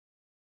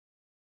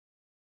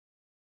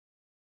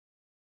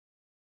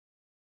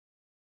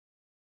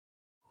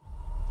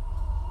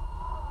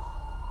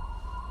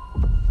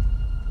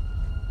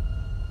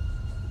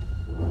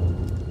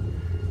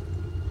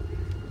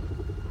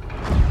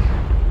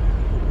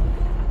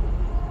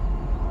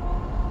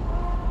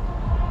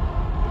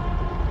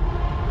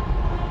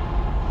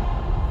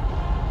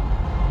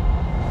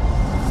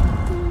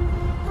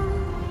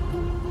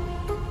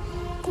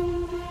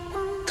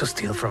to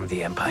steal from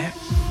the Empire?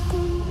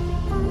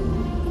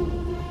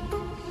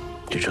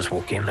 You just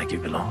walk in like you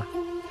belong.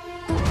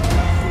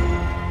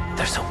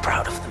 They're so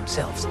proud of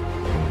themselves.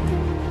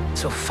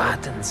 So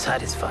fat and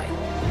satisfied.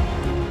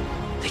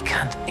 They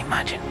can't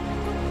imagine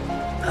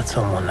that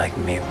someone like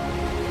me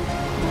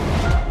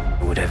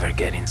would ever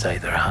get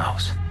inside their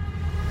house.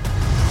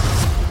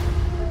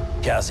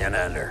 Cassian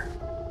Andor.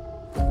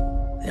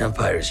 The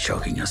Empire is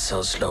choking us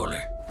so slowly.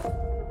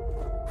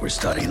 We're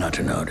starting not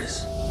to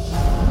notice.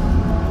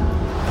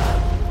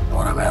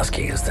 What I'm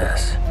asking is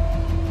this.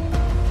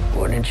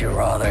 Wouldn't you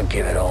rather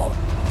give it all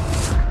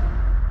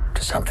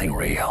to something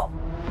real?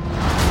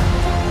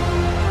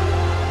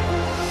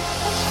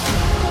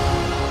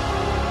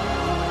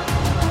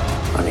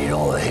 I need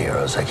all the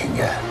heroes I can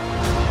get.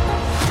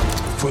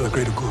 For the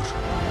greater good.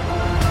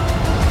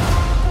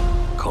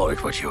 Call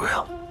it what you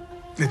will.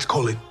 Let's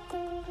call it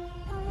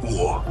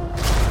war.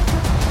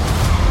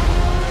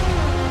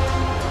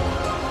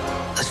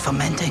 There's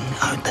fermenting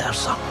out there,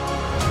 son.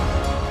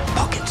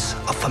 Pockets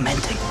of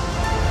fermenting.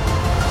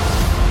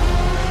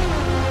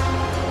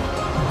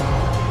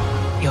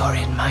 You're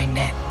in my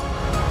net.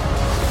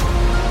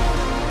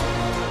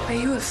 Are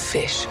you a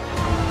fish?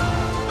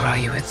 Or are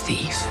you a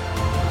thief?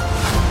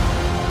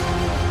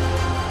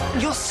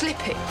 You're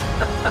slipping.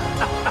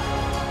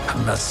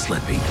 I'm not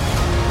slipping.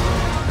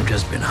 I've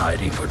just been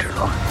hiding for too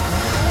long.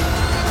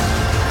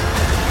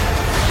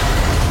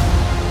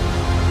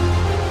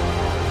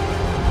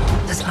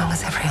 As long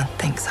as everyone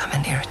thinks I'm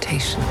an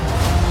irritation,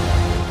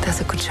 there's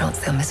a good chance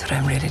they'll miss what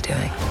I'm really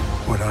doing.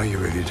 What are you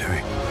really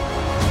doing?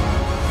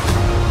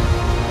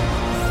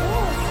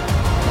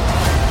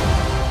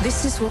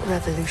 This is what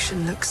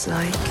revolution looks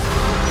like.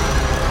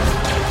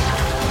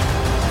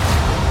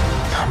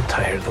 I'm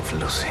tired of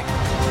losing.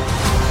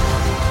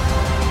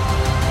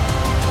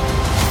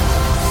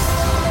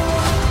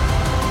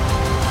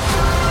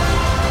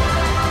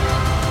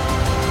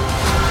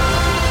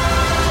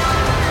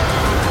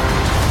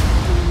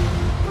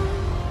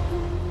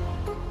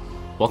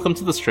 Welcome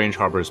to the Strange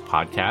Harbors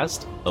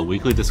podcast, a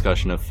weekly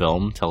discussion of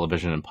film,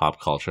 television, and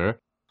pop culture.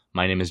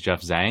 My name is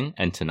Jeff Zhang,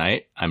 and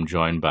tonight I'm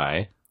joined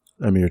by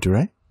Amir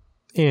Duray.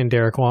 And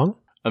Derek Wong.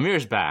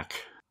 Amir's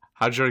back.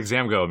 How'd your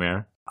exam go,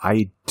 Amir?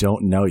 I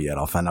don't know yet.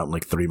 I'll find out in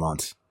like 3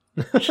 months.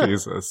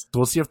 Jesus.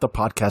 We'll see if the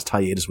podcast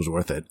hiatus was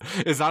worth it.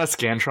 It's not a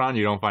Scantron.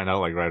 You don't find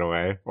out like right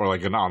away, or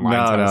like an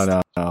online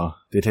test. No.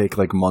 They take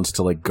like months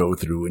to like go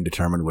through and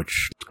determine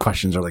which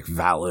questions are like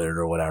valid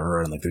or whatever,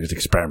 and like there's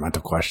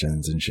experimental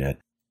questions and shit.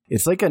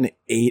 It's like an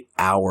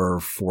 8-hour,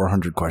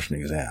 400-question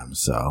exam,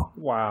 so...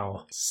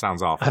 Wow.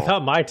 Sounds awful. I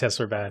thought my tests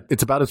were bad.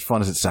 It's about as fun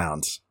as it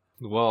sounds.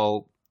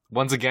 Well,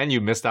 once again,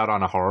 you missed out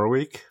on a horror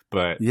week,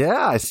 but...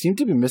 Yeah, I seem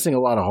to be missing a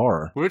lot of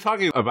horror. We were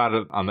talking about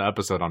it on the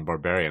episode on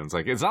Barbarians.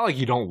 Like, it's not like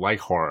you don't like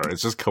horror.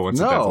 It's just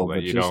coincidental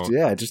that you don't...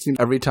 Yeah, it just seems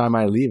every time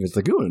I leave, it's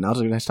like, ooh, now's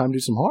a nice time to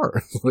do some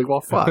horror. Like,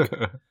 well, fuck.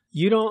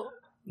 You don't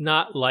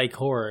not like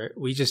horror.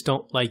 We just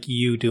don't like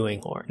you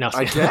doing horror. No,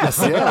 I guess,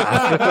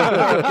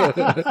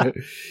 yeah.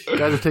 You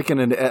guys have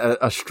taken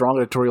a strong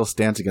editorial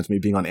stance against me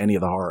being on any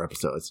of the horror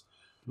episodes.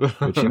 But,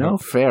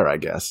 fair, I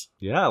guess.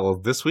 Yeah, well,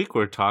 this week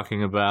we're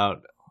talking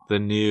about the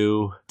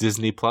new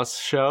Disney Plus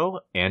show,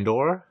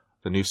 Andor,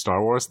 the new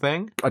Star Wars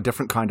thing. A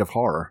different kind of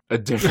horror. A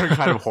different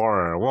kind of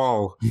horror.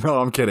 Whoa.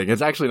 No, I'm kidding.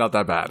 It's actually not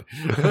that bad.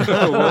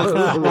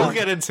 We'll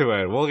get into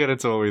it. We'll get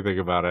into what we think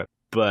about it.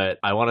 But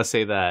I want to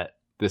say that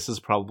this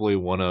is probably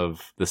one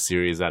of the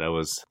series that I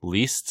was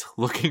least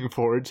looking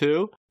forward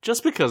to,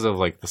 just because of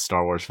like the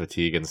Star Wars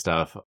fatigue and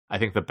stuff. I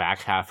think the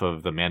back half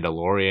of The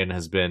Mandalorian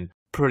has been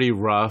pretty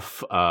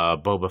rough.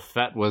 Boba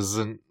Fett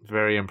wasn't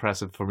very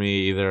impressive for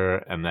me either.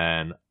 And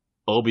then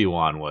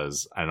Obi-Wan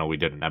was, I know we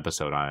did an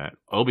episode on it.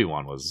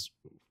 Obi-Wan was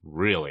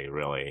really,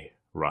 really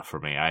rough for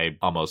me. I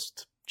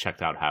almost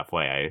checked out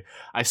halfway.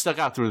 I stuck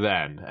out through the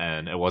end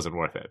and it wasn't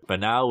worth it. But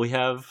now we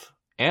have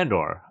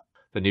Andor,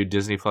 the new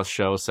Disney Plus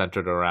show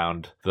centered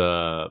around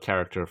the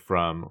character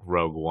from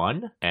Rogue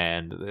One.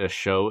 And the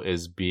show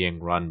is being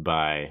run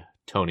by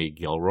Tony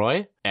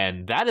Gilroy.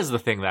 And that is the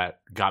thing that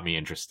got me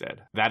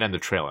interested. That and the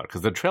trailer,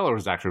 because the trailer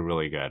was actually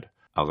really good.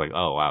 I was like,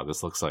 oh, wow,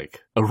 this looks like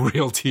a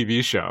real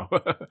TV show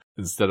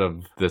instead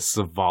of this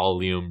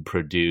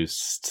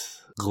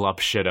volume-produced glup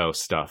shitto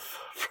stuff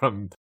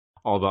from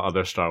all the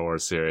other Star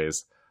Wars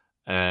series.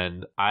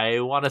 And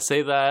I want to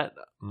say that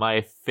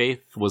my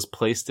faith was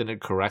placed in it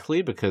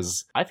correctly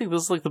because I think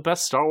this is like the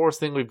best Star Wars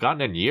thing we've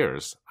gotten in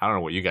years. I don't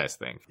know what you guys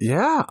think.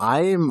 Yeah,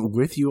 I'm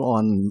with you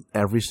on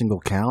every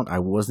single count. I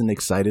wasn't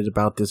excited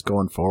about this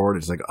going forward.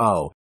 It's like,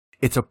 oh,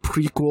 it's a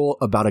prequel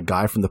about a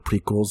guy from the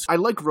prequels. I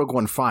like Rogue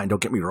One fine,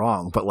 don't get me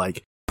wrong, but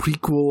like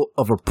prequel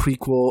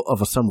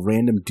of some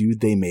random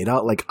dude they made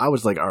out. Like, I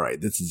was like, all right,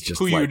 this is just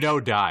who like, you know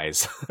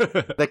dies.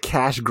 The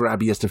cash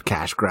grabbiest of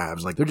cash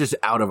grabs. Like, they're just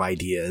out of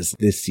ideas.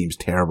 This seems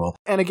terrible.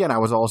 And again, I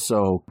was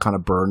also kind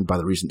of burned by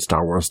the recent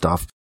Star Wars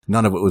stuff.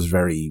 None of it was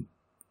very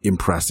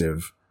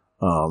impressive.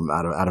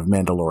 Out of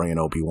Mandalorian,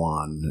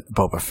 Obi-Wan,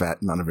 Boba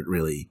Fett, none of it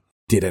really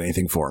did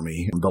anything for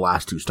me. The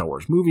last 2 Star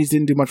Wars movies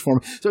didn't do much for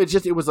me. So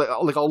it was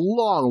like a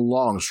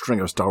long string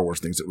of Star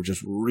Wars things that were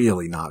just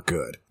really not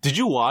good. Did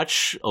you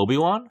watch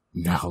Obi-Wan?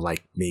 No,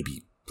 like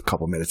maybe a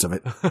couple minutes of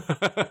it.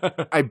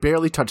 I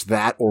barely touched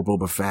that or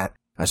Boba Fett.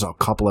 I saw a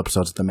couple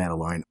episodes of The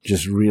Mandalorian.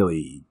 Just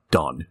really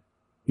done,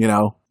 you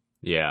know?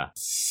 Yeah.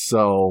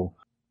 So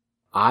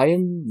I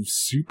am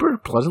super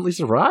pleasantly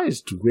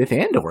surprised with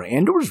Andor.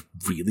 Andor's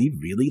really,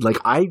 really, like,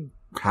 I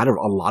had a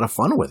lot of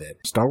fun with it.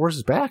 Star Wars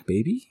is back,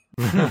 baby.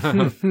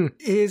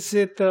 Is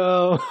it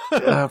though?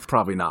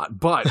 Probably not.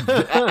 But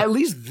at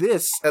least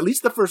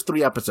the first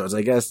 3 episodes,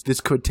 I guess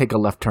this could take a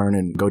left turn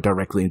and go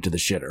directly into the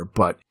shitter.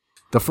 But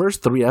the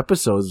first 3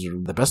 episodes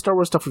are the best Star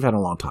Wars stuff we've had in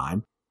a long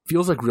time.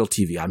 Feels like real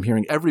TV. I'm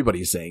hearing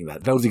everybody saying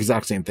that. That was the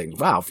exact same thing.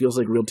 Wow, feels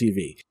like real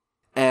TV.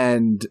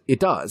 And it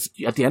does.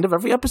 At the end of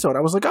every episode, I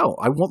was like, oh,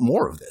 I want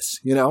more of this.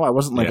 You know, I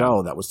wasn't like,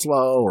 oh, that was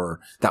slow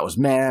or that was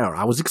meh, or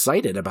I was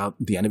excited about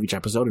the end of each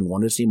episode and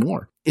wanted to see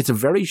more. It's a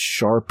very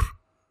sharp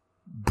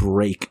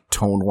break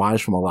tone-wise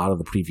from a lot of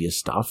the previous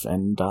stuff.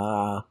 And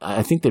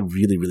I think they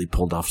really, really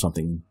pulled off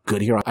something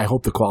good here. I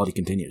hope the quality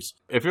continues.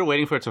 If you're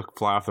waiting for it to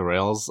fly off the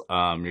rails, you're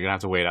going to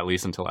have to wait at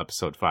least until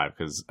episode 5,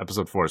 because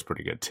episode 4 is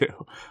pretty good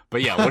too.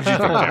 But yeah, what did you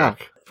think,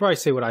 Derek? Before I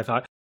say what I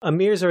thought,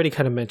 Amir's already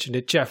kind of mentioned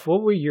it. Jeff,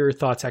 what were your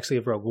thoughts actually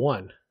of Rogue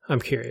One? I'm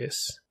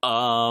curious.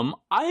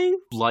 I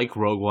like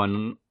Rogue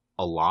One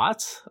a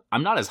lot.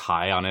 I'm not as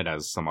high on it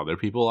as some other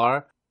people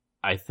are.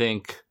 I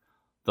think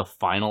the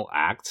final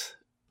act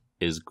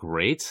is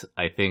great.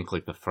 I think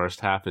like the first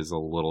half is a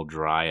little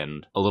dry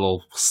and a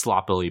little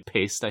sloppily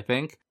paced, I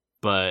think.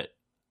 But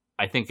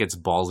I think it's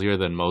ballsier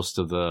than most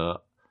of the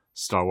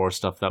Star Wars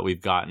stuff that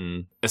we've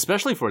gotten,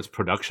 especially for its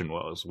production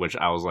woes, which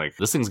I was like,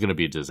 this thing's going to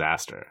be a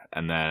disaster.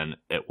 And then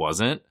it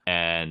wasn't.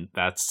 And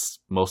that's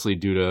mostly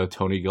due to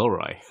Tony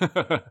Gilroy.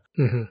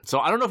 So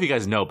I don't know if you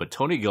guys know, but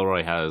Tony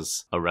Gilroy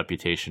has a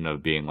reputation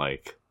of being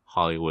like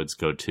Hollywood's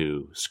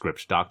go-to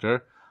script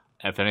doctor.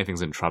 If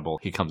anything's in trouble,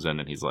 he comes in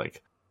and he's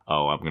like,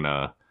 oh, I'm going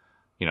to,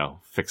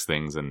 fix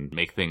things and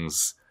make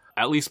things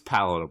at least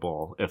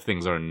palatable if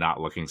things are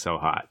not looking so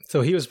hot.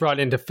 So he was brought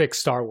in to fix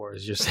Star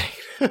Wars, you're saying?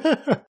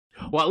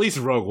 Well, at least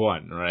Rogue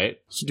One, right?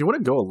 So do you want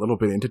to go a little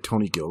bit into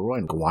Tony Gilroy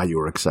and why you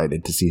were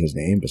excited to see his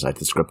name besides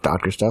the script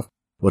doctor stuff?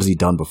 What has he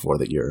done before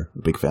that you're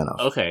a big fan of?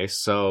 Okay,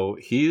 so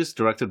he's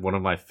directed one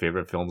of my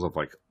favorite films of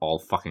like all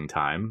fucking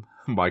time,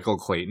 Michael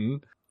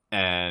Clayton.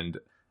 And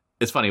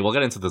it's funny, we'll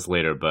get into this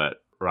later, but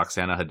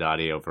Roxana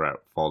Haddadi over at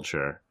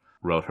Vulture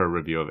wrote her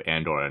review of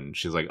Andor, and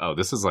she's like, oh,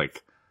 this is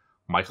like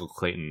Michael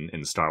Clayton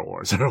in Star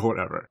Wars or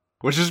whatever.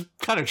 Which is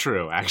kind of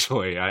true,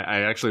 actually.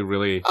 I actually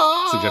really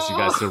suggest you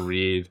guys to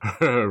read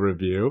her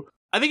review.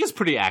 I think it's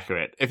pretty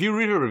accurate. If you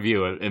read her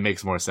review, it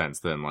makes more sense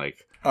than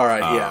like... All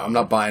right, I'm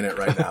not buying it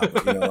right now.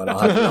 But you know what? I'll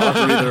have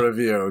to read the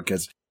review,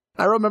 because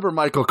I remember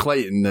Michael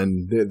Clayton,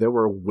 and there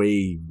were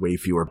way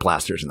fewer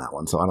blasters in that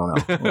one, so I don't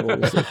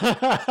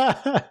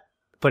know.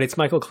 But it's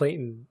Michael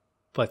Clayton,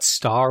 but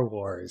Star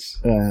Wars.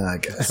 I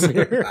guess. I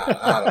don't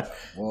know.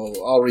 Well,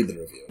 I'll read the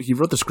review. He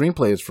wrote the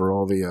screenplays for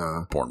all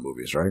the Bourne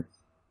movies, right?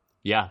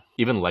 Yeah,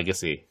 even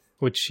Legacy.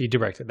 Which he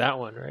directed that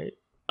one, right?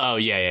 Oh,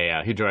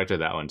 yeah. He directed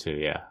that one too,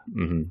 yeah.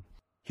 Mm-hmm.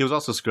 He was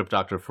also script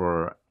doctor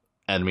for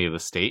Enemy of the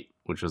State,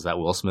 which was that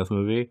Will Smith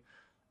movie.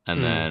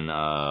 And then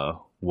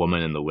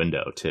Woman in the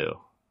Window, too,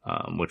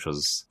 which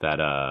was that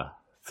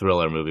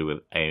thriller movie with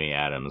Amy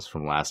Adams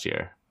from last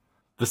year.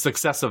 The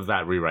success of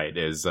that rewrite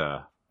is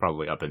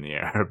probably up in the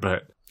air,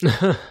 but...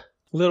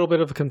 Little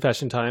bit of a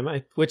confession time,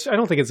 which I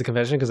don't think it's a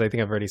confession because I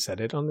think I've already said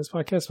it on this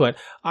podcast, but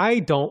I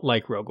don't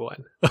like Rogue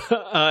One.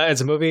 As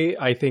a movie,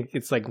 I think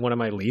it's like one of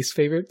my least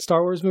favorite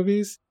Star Wars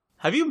movies.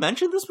 Have you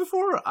mentioned this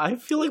before? I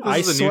feel like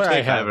this is a new take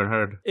I haven't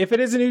heard. If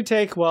it is a new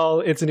take, well,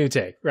 it's a new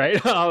take,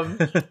 right?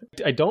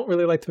 I don't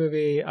really like the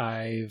movie.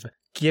 I've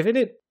given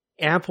it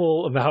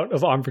ample amount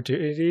of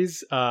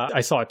opportunities.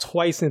 I saw it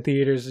twice in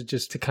theaters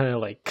just to kind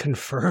of like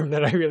confirm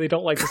that I really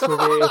don't like this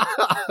movie.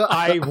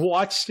 I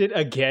watched it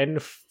again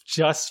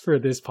just for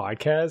this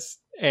podcast,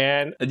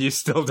 and you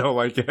still don't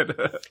like it.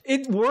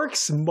 It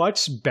works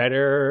much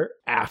better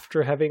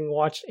after having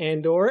watched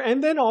Andor,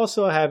 and then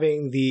also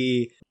having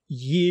the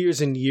years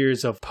and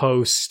years of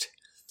post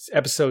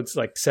episodes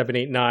like 7,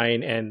 8,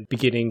 9 and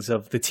beginnings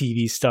of the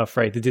TV stuff,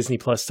 right? The Disney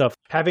Plus stuff.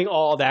 Having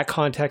all that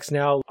context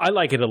now, I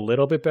like it a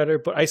little bit better,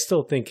 but I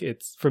still think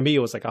for me, it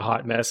was like a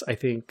hot mess. I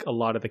think a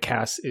lot of the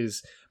cast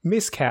is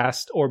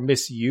miscast or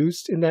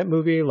misused in that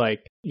movie.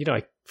 Like,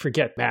 I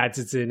forget Mads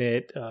is in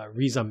it,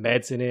 Riz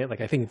Ahmed's in it.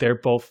 Like, I think they're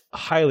both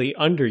highly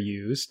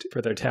underused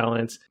for their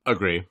talents.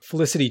 Agree.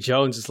 Felicity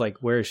Jones is like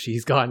where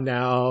she's gone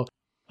now.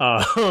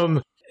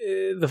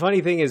 The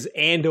funny thing is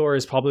Andor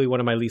is probably one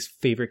of my least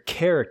favorite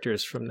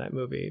characters from that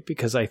movie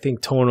because I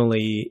think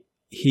tonally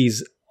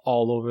he's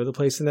all over the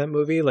place in that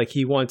movie. Like,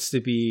 he wants to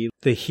be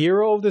the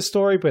hero of the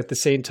story, but at the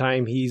same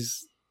time,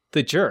 he's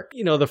the jerk.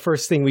 The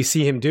first thing we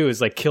see him do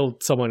is like kill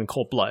someone in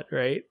cold blood,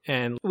 right?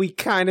 And we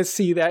kind of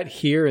see that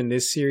here in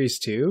this series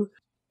too.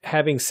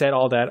 Having said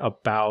all that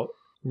about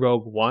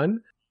Rogue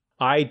One,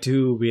 I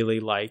do really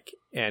like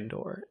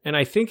Andor. And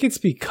I think it's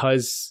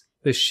because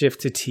the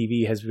shift to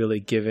TV has really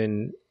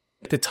given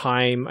the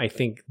time I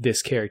think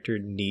this character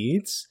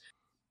needs.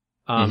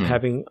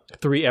 Having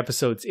 3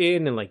 episodes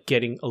in and like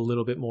getting a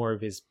little bit more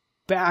of his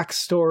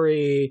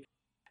backstory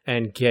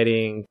and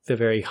getting the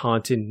very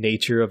haunted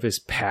nature of his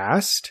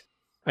past,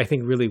 I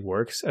think really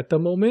works at the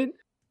moment.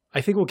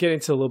 I think we'll get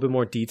into a little bit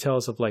more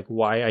details of like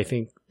why I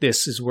think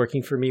this is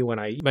working for me when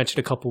I mentioned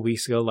a couple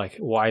weeks ago, like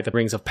why the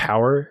Rings of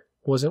Power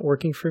wasn't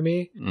working for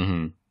me.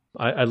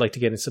 I'd like to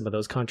get into some of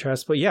those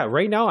contrasts. But yeah,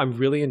 right now I'm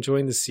really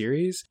enjoying the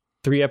series.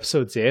 3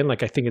 episodes in,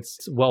 like I think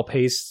it's well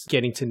paced,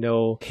 getting to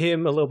know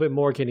him a little bit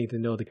more, getting to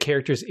know the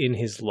characters in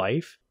his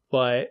life,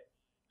 but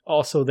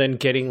also then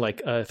getting like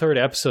a 3rd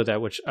episode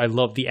at which I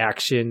love the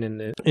action and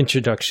the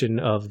introduction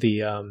of the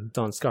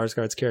Don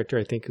Skarsgård's character.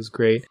 I think is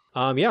great.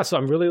 So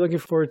I'm really looking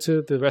forward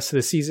to the rest of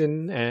the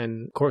season,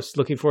 and of course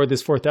looking forward to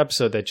this 4th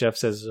episode that Jeff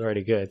says is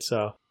already good.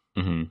 So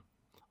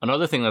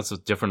another thing that's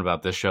different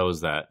about this show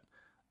is that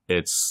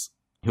it's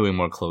hewing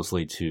more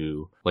closely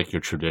to like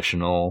your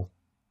traditional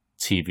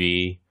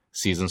TV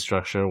season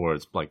structure where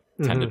it's like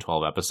 10 to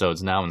 12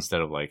 episodes now,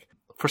 instead of like,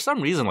 for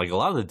some reason, like a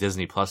lot of the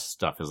Disney Plus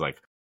stuff is like,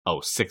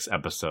 6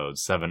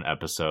 episodes, 7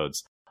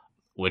 episodes,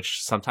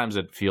 which sometimes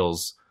it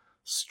feels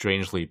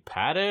strangely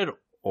padded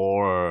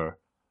or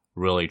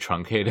really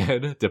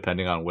truncated,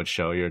 depending on which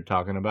show you're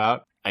talking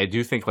about. I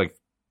do think like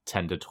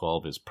 10 to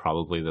 12 is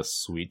probably the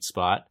sweet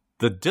spot.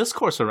 The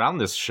discourse around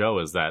this show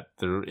is that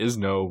there is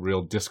no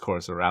real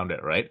discourse around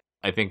it, right?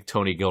 I think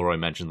Tony Gilroy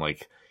mentioned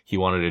like he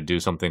wanted to do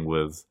something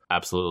with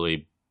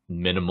absolutely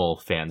minimal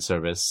fan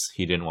service.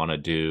 He didn't want to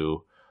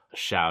do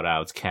shout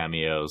outs,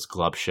 cameos,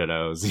 glub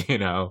shittos, you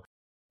know?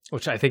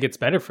 Which I think it's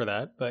better for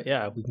that, but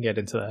yeah, we can get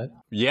into that.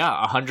 Yeah,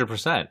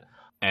 100%.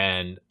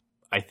 And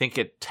I think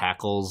it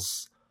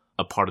tackles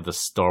a part of the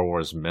Star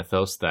Wars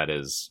mythos that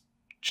is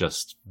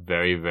just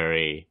very,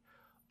 very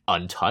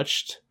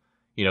untouched.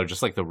 You know,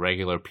 just like the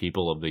regular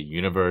people of the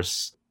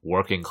universe,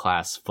 working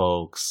class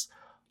folks,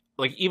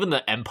 like even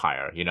the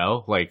Empire, you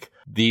know? Like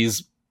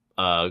these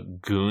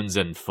goons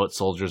and foot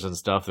soldiers and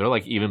stuff, they're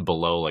like even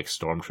below like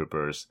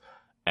stormtroopers.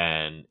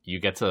 And you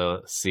get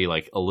to see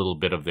like a little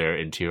bit of their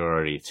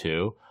interiority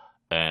too.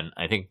 And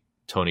I think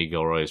Tony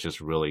Gilroy is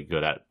just really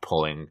good at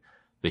pulling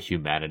the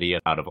humanity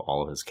out of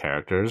all of his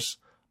characters,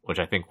 which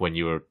I think when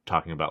you were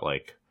talking about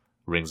like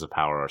Rings of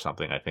Power or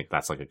something, I think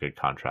that's like a good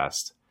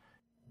contrast.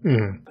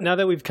 Now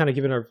that we've kind of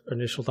given our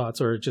initial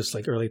thoughts or just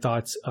like early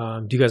thoughts,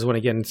 do you guys want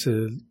to get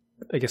into,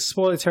 I guess,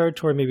 spoiler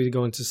territory, maybe to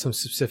go into some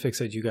specifics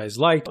that you guys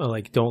like or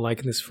like don't like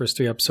in these first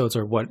 3 episodes,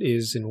 or what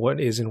is and what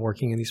isn't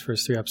working in these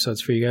first 3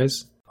 episodes for you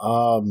guys?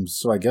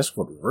 So I guess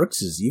what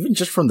works is even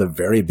just from the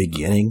very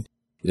beginning,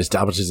 it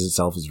establishes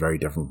itself as very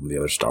different from the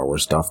other Star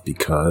Wars stuff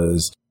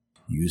because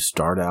you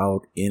start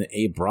out in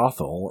a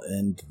brothel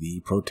and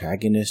the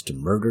protagonist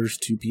murders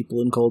 2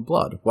 people in cold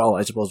blood. Well,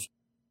 I suppose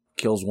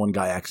kills one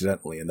guy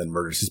accidentally and then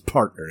murders his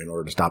partner in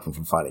order to stop him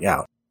from finding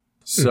out.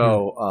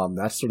 So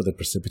that's sort of the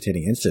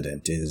precipitating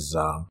incident is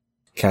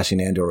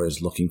Cassian Andor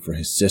is looking for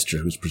his sister,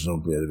 who's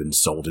presumably been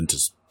sold into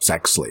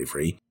sex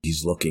slavery.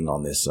 He's looking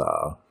on this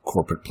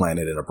corporate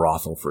planet in a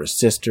brothel for his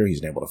sister.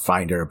 He's able to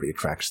find her, but he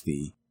attracts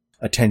the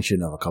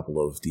attention of a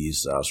couple of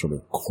these sort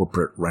of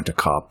corporate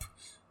rent-a-cop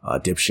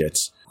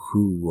dipshits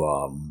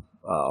who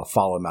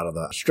follow him out of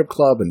the strip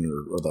club or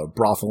the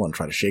brothel and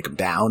try to shake him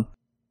down,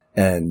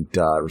 and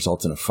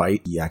results in a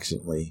fight. He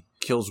accidentally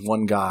kills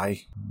one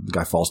guy. The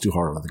guy falls too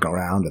hard on the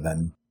ground and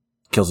then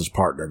kills his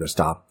partner to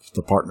stop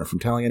the partner from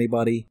telling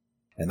anybody.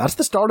 And that's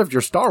the start of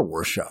your Star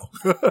Wars show.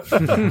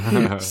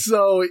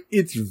 So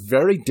it's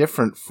very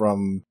different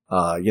from,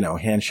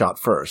 hand shot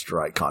first,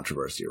 right?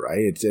 Controversy, right?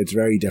 It's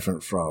very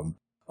different from,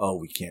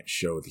 we can't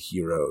show the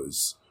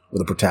heroes or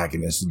the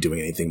protagonists doing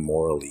anything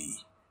morally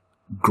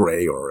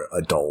gray or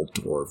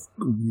adult or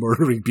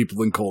murdering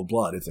people in cold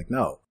blood. It's like,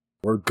 no,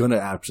 we're going to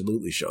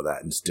absolutely show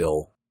that and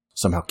still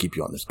somehow keep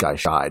you on this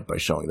guy's side by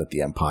showing that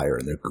the Empire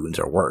and their goons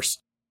are worse.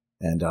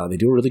 And they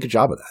do a really good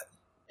job of that.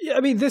 Yeah, I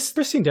mean, this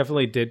scene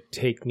definitely did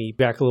take me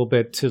back a little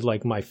bit to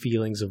like my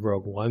feelings of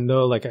Rogue One,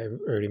 though. Like I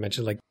already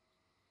mentioned, like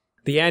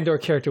the Andor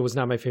character was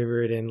not my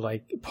favorite, and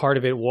like part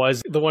of it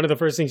was one of the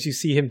first things you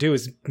see him do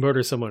is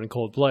murder someone in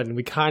cold blood, and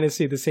we kind of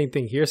see the same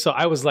thing here. So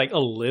I was like a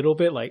little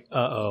bit like,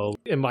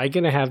 am I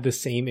going to have the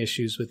same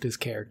issues with this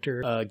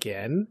character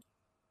again?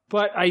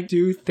 But I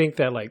do think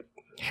that like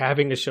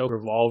having the show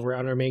revolve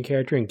around our main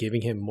character and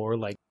giving him more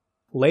like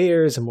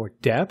layers and more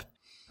depth,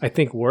 I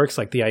think works.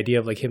 Like the idea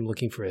of like him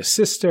looking for his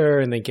sister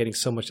and then getting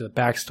so much of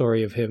the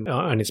backstory of him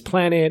on his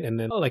planet. And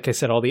then, like I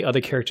said, all the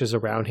other characters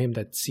around him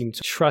that seem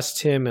to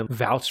trust him and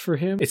vouch for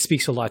him. It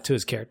speaks a lot to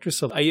his character.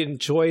 So I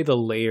enjoy the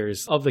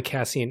layers of the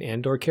Cassian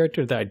Andor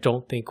character that I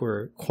don't think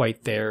were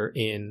quite there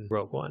in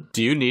Rogue One.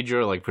 Do you need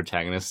your like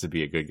protagonist to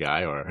be a good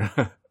guy or?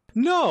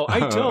 No,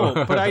 I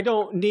don't. But I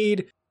don't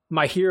need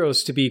my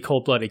heroes to be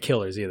cold-blooded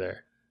killers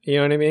either. You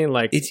know what I mean?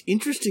 Like, it's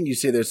interesting you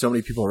say there's so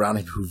many people around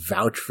him who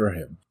vouch for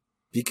him.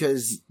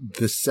 Because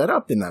the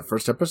setup in that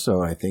first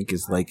episode, I think,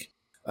 is like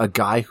a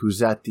guy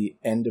who's at the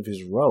end of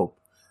his rope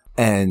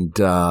and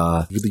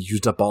really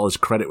used up all his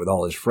credit with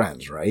all his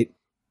friends, right?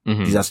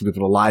 He's asking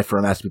people to lie for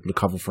him, asking people to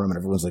cover for him, and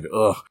everyone's like,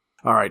 ugh,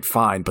 all right,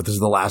 fine, but this is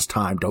the last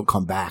time. Don't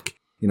come back.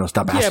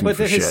 Stop asking me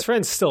for shit. Yeah, but his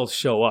friends still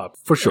show up.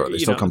 For sure, they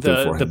still come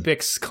through for him. The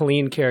Bix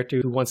clean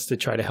character who wants to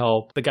try to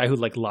help, the guy who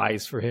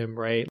lies for him,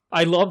 right?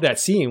 I love that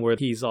scene where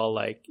he's all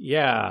like,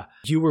 yeah,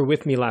 you were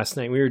with me last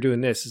night. We were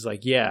doing this. It's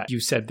like, yeah, you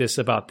said this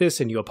about this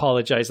and you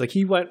apologized.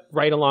 He went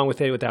right along with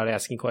it without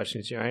asking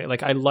questions,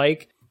 right? I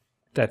like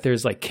that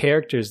there's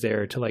characters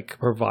there to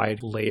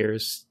provide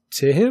layers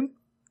to him.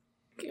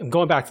 I'm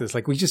going back to this.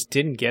 We just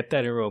didn't get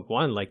that in Rogue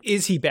One.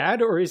 Is he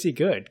bad or is he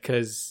good?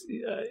 Because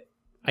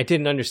I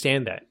didn't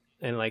understand that.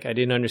 And I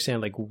didn't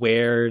understand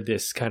where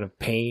this kind of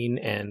pain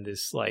and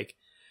this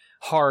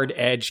hard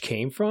edge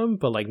came from.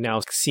 But now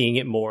seeing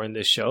it more in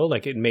this show,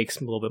 it makes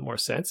a little bit more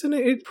sense. And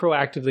it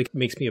proactively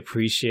makes me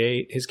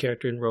appreciate his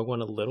character in Rogue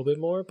One a little bit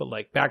more. But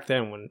back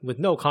then, when with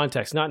no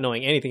context, not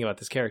knowing anything about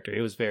this character, it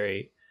was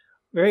very,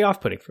 very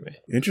off-putting for me.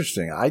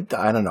 Interesting. I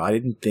don't know. I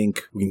didn't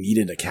think we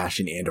needed a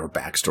Cassian Andor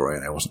backstory,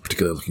 and I wasn't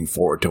particularly looking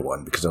forward to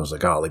one because I was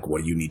like, oh,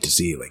 what do you need to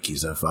see?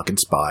 He's a fucking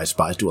spy.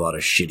 Spies do a lot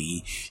of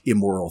shitty,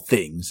 immoral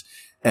things.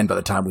 And by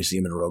the time we see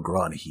him in Rogue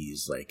One,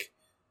 he's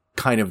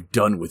kind of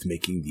done with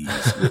making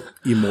these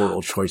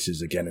immoral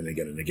choices again and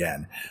again and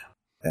again,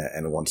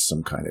 and wants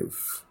some kind of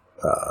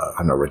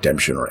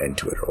redemption or end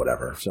to it or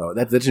whatever. So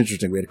that's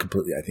interesting. We had a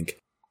completely, I think,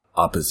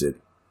 opposite.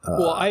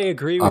 Well, I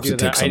agree with you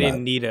that I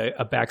didn't need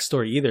a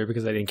backstory either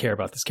because I didn't care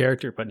about this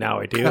character, but now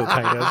I do,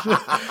 kind of.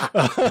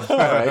 All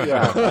right,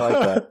 yeah, I like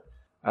that.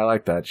 I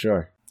like that.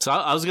 Sure. So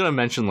I was gonna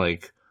mention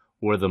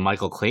where the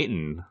Michael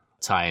Clayton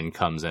tie-in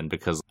comes in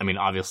because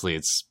obviously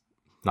it's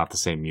not the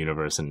same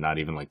universe and not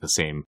even the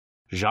same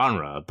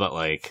genre, but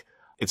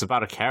it's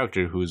about a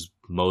character who's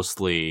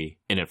mostly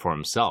in it for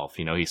himself.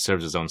 He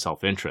serves his own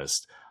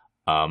self-interest,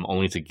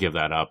 only to give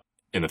that up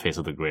in the face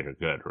of the greater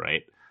good,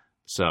 right?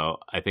 So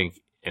I think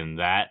in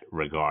that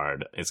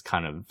regard, it's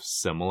kind of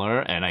similar.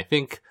 And I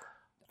think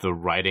the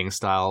writing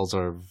styles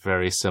are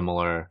very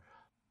similar.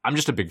 I'm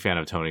just a big fan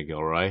of Tony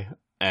Gilroy,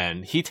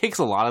 and he takes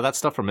a lot of that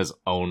stuff from his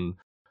own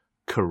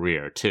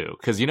career too.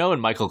 Because, in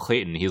Michael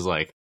Clayton, he's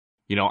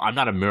I'm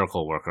not a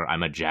miracle worker,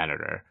 I'm a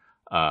janitor,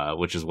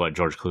 which is what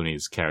George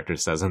Clooney's character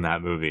says in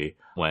that movie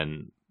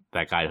when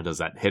that guy does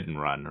that hit and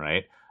run,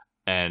 right?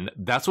 And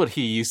that's what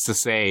he used to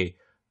say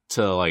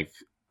to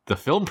the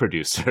film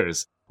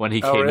producers when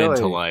he came in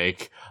to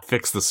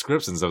fix the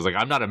scripts and stuff. I was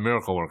I'm not a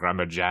miracle worker, I'm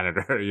a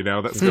janitor,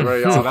 That's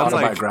very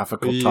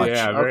autobiographical touch.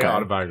 Yeah, very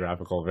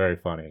autobiographical, very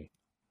funny.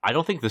 I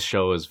don't think this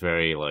show is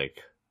very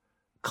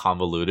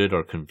convoluted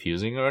or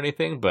confusing or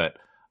anything, but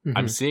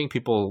I'm seeing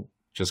people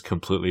just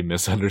completely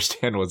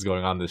misunderstand what's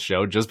going on in this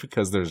show just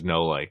because there's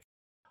no I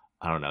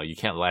don't know, you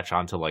can't latch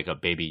onto a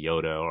baby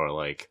Yoda or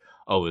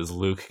oh, is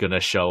Luke gonna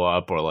show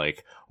up or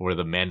where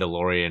the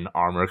Mandalorian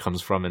armor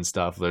comes from and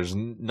stuff. There's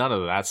none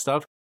of that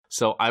stuff.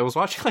 So I was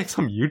watching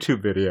some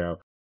YouTube video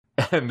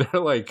and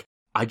they're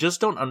I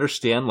just don't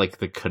understand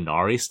the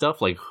Kenari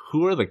stuff.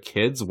 Who are the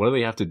kids? What do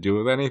they have to do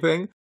with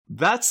anything?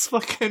 That's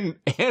fucking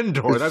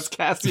Andor. That's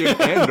Cassian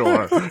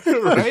Andor,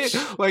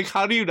 right?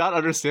 How do you not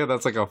understand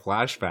that's a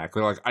flashback?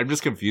 They're I'm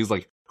just confused,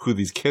 who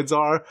these kids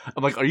are.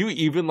 I'm are you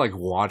even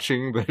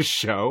watching the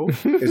show?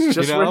 It's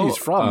just where he's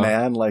from,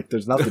 man.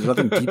 There's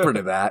nothing deeper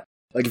to that.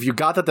 If you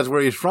got that's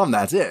where he's from,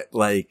 that's it.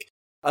 I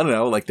don't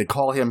know, they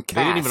call him Cass.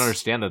 They didn't even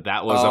understand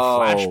that was a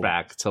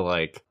flashback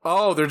to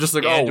oh, they're just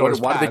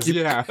Andor's why do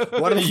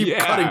they keep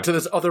cutting to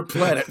this other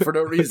planet for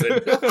no reason?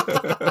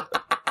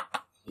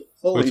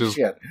 Holy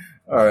shit.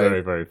 All right.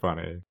 Very, very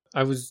funny.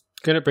 I was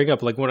going to bring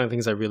up, one of the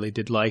things I really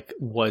did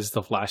was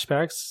the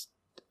flashbacks.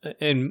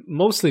 And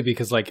mostly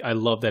because, I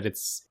love that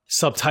it's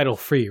subtitle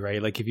free,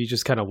 right? If you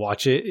just kind of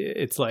watch it,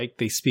 it's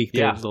they speak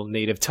their little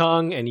native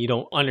tongue and you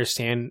don't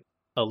understand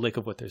a lick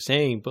of what they're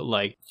saying. But,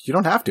 you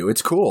don't have to.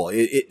 It's cool.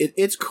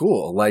 It's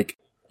cool.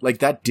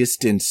 That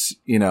distance,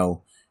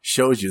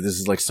 shows you this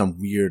is some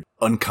weird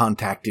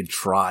uncontacted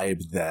tribe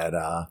that,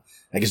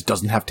 I guess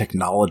doesn't have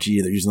technology.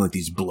 They're using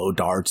these blow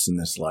darts and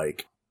this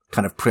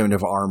kind of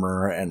primitive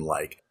armor, and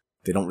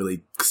they don't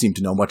really seem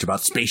to know much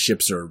about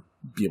spaceships or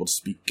be able to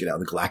speak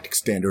the galactic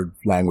standard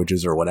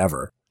languages or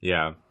whatever.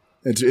 Yeah,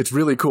 it's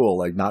really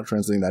cool. Not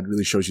translating that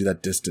really shows you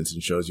that distance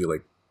and shows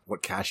you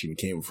what Cassian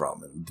came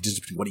from and the distance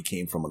between what he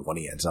came from and what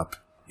he ends up.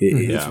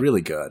 It's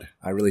really good.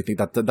 I really think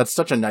that's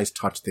such a nice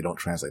touch. They don't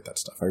translate that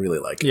stuff. I really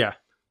like it. Yeah,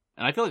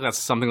 and I feel that's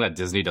something that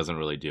Disney doesn't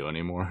really do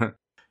anymore.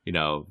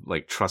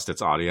 Trust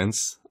its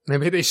audience.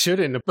 Maybe they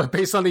shouldn't, but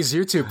based on these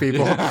YouTube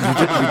people.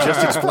 you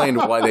just explained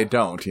why they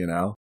don't,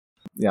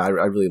 Yeah, I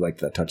really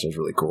liked that touch. It was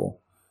really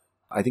cool.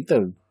 I think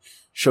the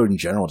show in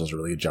general does a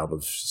really good job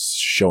of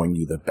showing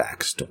you the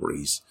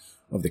backstories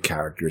of the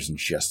characters in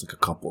just a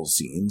couple of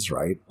scenes,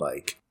 right?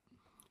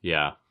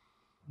 Yeah.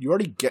 You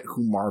already get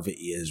who Marva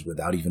is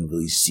without even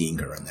really seeing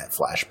her in that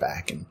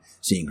flashback and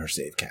seeing her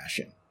save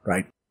Cassian,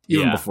 right?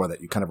 Even before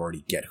that, you kind of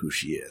already get who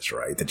she is,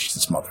 right? That she's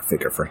this mother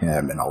figure for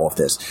him and all of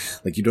this.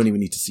 You don't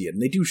even need to see it.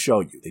 And they do show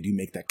you. They do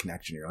make that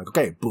connection. You're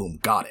okay, boom,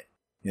 got it.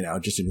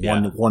 Just in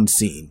one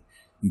scene,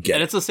 you get it.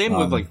 And it's the same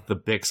with, the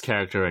Bix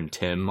character and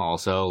Tim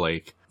also.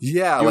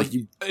 Yeah,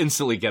 you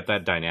instantly get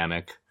that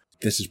dynamic.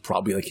 This is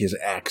probably like his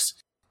ex.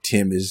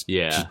 Tim just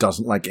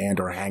doesn't like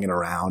Andor hanging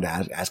around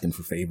asking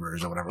for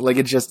favors or whatever. Like,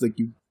 it's just like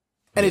you,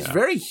 and it's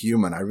very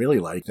human. I really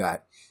like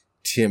that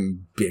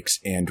Tim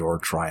Bix Andor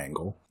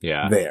triangle.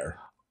 Yeah, there.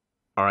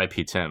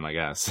 R.I.P. Tim, I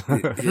guess.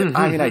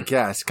 I mean, I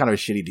guess kind of a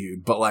shitty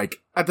dude, but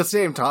like at the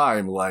same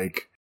time,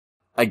 like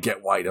I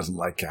get why he doesn't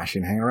like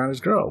Cassian hanging around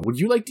his girl. Would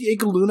you like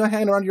Diego Luna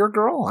hanging around your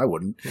girl? I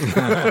wouldn't.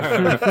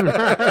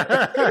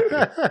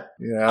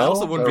 I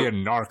also wouldn't be a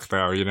narc,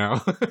 though, you know?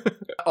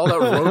 All that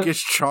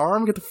roguish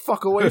charm? Get the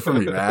fuck away from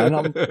me, man.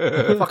 I'm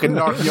fucking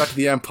narking you out to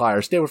the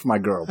Empire. Stay away from my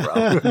girl,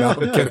 bro. No,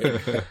 I'm kidding.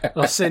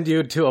 I'll send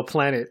you to a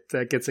planet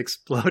that gets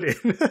exploded.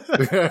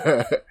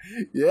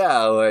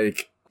 Yeah,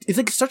 like, it's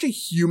like such a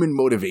human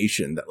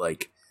motivation that,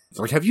 like,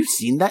 have you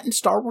seen that in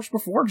Star Wars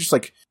before? Just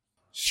like,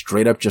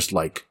 straight up just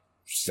like,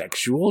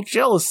 sexual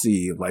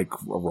jealousy, like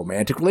a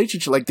romantic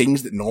relationship, like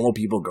things that normal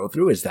people go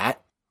through. Is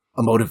that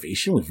a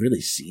motivation we've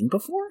really seen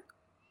before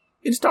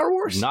in Star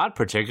Wars? Not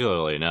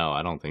particularly, no.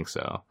 I don't think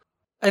so.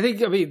 I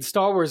mean,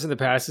 Star Wars in the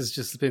past has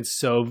just been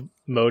so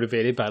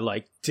motivated by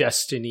like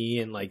destiny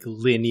and like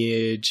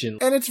lineage. And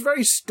it's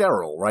very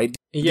sterile, right?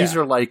 Yeah. These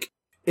are like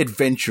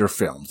adventure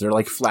films. They're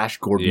like Flash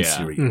Gordon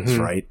series,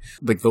 right?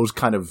 Like those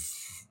kind of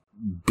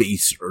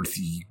base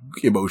earthy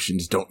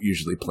emotions don't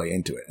usually play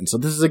into it. And so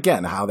this is,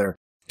 again, how they're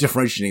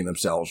differentiating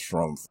themselves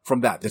from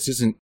that. This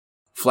isn't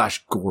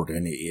Flash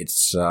Gordon.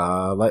 It's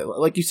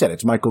like you said,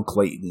 it's Michael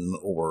Clayton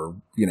or,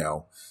 you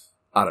know,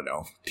 I don't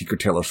know, Tinker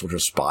Tailor Soldier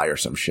Spy or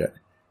some shit.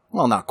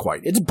 Well, not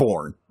quite. It's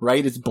Bourne,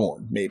 right? It's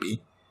Bourne,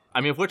 maybe.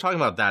 I mean, if we're talking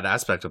about that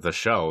aspect of the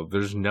show,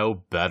 there's no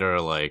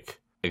better like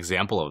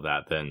example of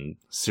that than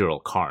Cyril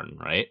Karn,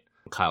 right?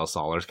 Kyle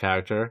Solar's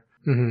character.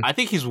 Mm-hmm. I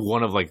think he's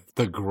one of like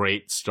the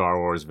great Star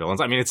Wars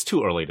villains. I mean, it's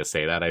too early to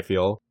say that, I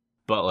feel,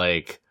 but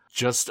like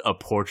just a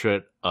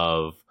portrait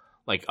of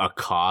like a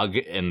cog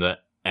in the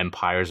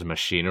Empire's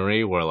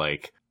machinery where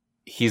like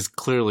he's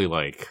clearly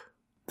like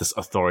this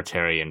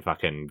authoritarian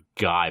fucking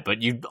guy,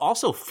 but you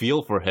also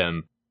feel for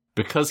him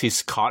because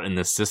he's caught in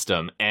this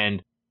system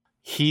and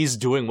he's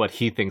doing what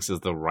he thinks is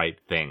the right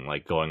thing,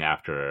 like going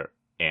after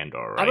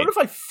Andor, right? I don't know if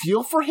I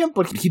feel for him,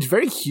 but he's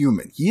very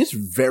human. He is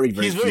very, very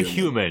human. He's very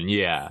human,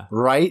 yeah.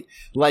 Right?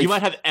 Like, you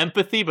might have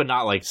empathy, but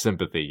not like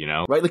sympathy, you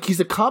know? Right? Like he's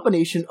a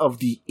combination of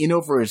the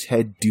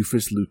in-over-his-head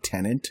doofus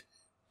lieutenant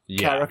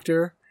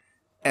character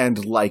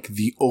and like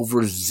the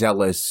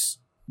overzealous,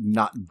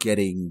 not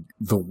getting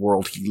the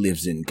world he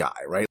lives in guy,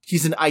 right?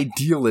 He's an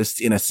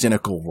idealist in a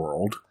cynical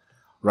world,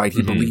 right?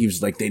 He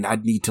believes like they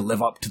need to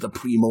live up to the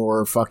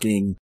Primor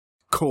fucking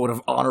code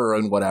of honor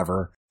and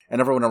whatever.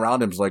 And everyone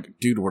around him's like,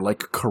 dude, we're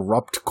like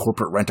corrupt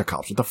corporate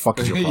rent-a-cops. What the fuck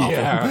is your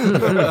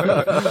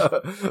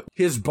problem?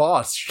 His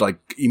boss like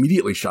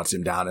immediately shuts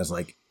him down as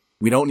like,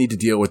 we don't need to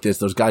deal with this.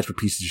 Those guys were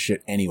pieces of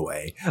shit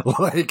anyway.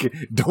 Like,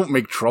 don't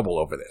make trouble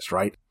over this,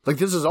 right? Like,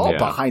 this is all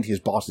behind his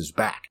boss's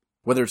back,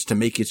 whether it's to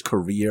make his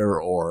career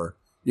or,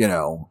 you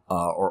know,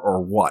 or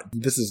what.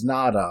 This is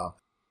not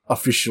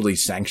officially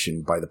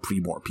sanctioned by the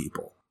Primor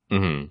people.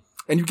 Mm-hmm.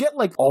 And you get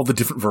like all the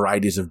different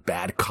varieties of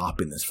bad cop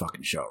in this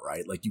fucking show,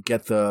 right? Like, you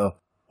get the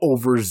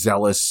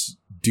overzealous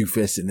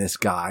doofus in this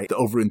guy, the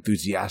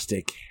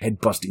overenthusiastic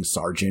head-busting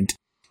sergeant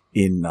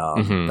in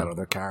that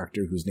other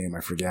character whose name I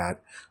forget.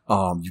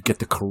 You get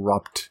the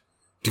corrupt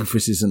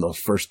doofuses in those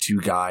first two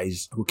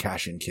guys who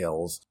Cassian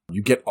kills.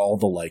 You get all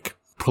the like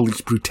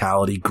police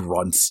brutality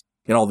grunts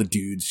and all the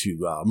dudes who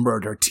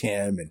murder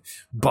Tim and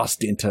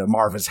bust into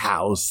Marva's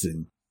house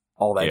and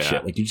all that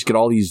shit. Like, you just get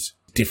all these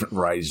different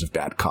varieties of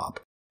bad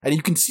cop. And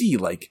you can see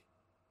like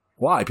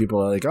why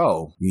people are like,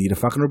 oh, we need a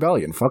fucking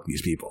rebellion. Fuck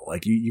these people.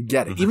 Like, you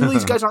get it. Even though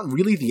these guys aren't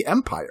really the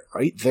Empire,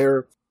 right?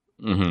 They're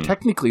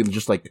technically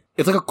just like,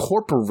 it's like a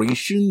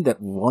corporation that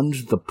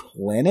runs the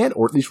planet,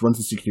 or at least runs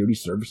the security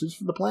services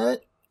for the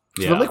planet.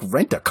 So they're like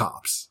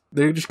rent-a-cops.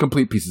 They're just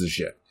complete pieces of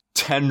shit.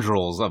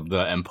 Tendrils of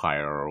the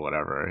Empire or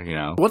whatever, you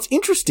know. What's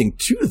interesting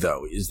too,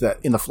 though, is that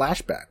in the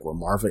flashback where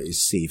Marva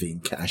is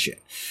saving Cassian,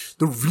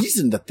 the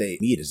reason that they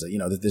meet is that, you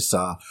know, that this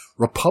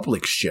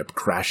Republic ship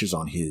crashes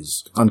on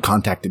his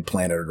uncontacted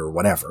planet or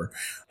whatever,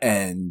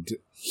 and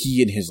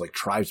he and his like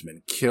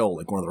tribesmen kill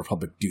like one of the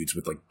Republic dudes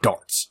with like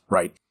darts,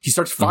 right? He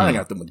starts firing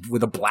at them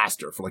with a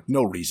blaster for like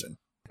no reason,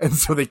 and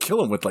so they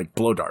kill him with like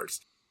blow darts.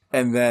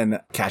 And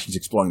then Cassian's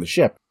exploring the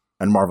ship,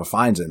 and Marva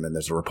finds him, and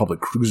there's a Republic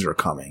cruiser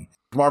coming.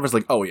 Marva's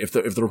like, oh, if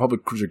the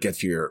Republic cruiser gets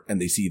here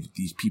and they see that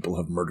these people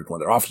have murdered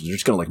one of their officers, they're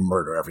just going to, like,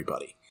 murder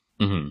everybody.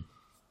 Mm-hmm.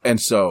 And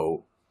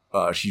so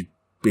she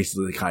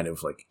basically kind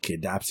of, like,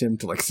 kidnaps him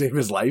to, like, save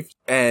his life.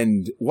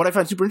 And what I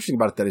find super interesting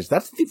about it,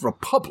 that's the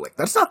Republic.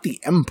 That's not the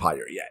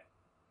Empire yet,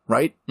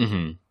 right?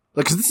 Mm-hmm.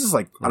 Like, because this is,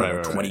 like, I don't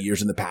know, 20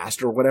 years in the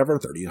past or whatever,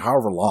 30,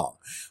 however long.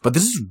 But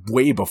this is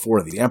way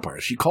before the Empire.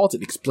 She calls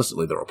it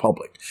explicitly the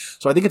Republic.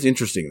 So I think it's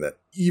interesting that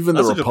even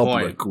the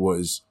Republic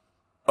was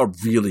a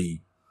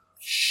really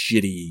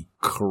shitty,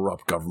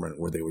 corrupt government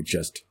where they would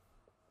just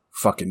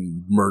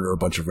fucking murder a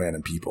bunch of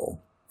random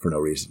people for no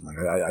reason. Like,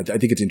 I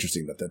think it's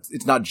interesting that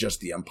it's not just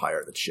the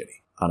Empire that's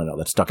shitty. I don't know,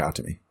 that stuck out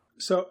to me.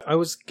 So I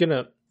was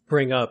gonna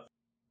bring up,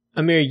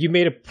 Amir, you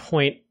made a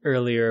point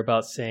earlier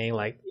about saying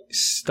like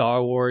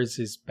Star Wars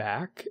is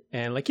back.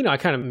 And like, I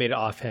kind of made an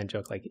offhand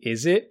joke, like,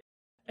 is it?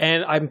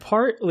 And I'm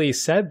partly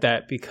said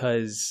that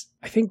because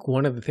I think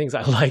one of the things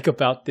I like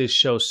about this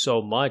show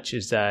so much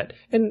is that,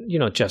 and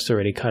Jeff's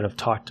already kind of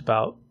talked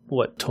about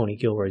what Tony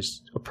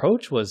Gilroy's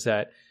approach was,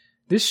 that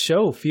this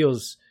show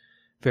feels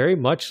very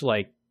much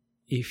like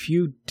if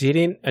you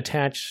didn't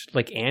attach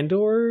like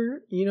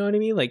Andor, you know what I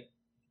mean? Like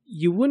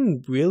you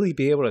wouldn't really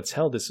be able to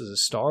tell this is a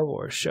Star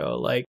Wars show.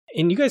 Like,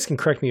 and you guys can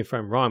correct me if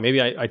I'm wrong.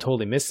 Maybe I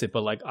totally missed it,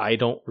 but like I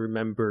don't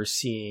remember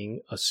seeing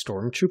a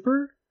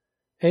stormtrooper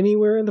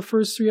anywhere in the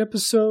first 3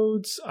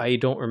 episodes. I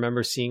don't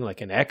remember seeing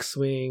like an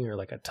X-Wing or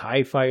like a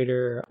TIE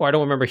fighter, or I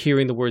don't remember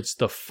hearing the words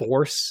the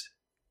Force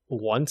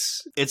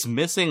once. It's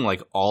missing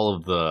like all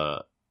of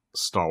the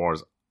Star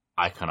Wars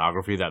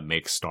iconography that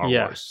makes Star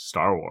Wars,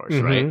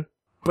 right?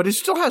 But it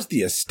still has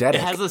the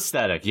aesthetic. It has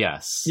aesthetic,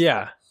 yes.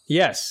 Yeah.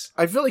 Yes.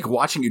 I feel like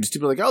watching you just to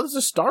be like, oh, this is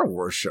a Star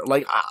Wars show.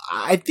 Like,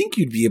 I think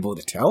you'd be able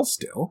to tell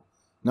still.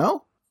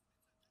 No?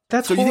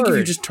 That's so hard. You think if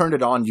you just turned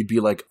it on, you'd be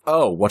like,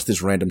 oh, what's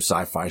this random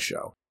sci-fi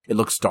show? It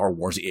looks Star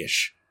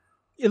Wars-ish.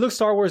 It looks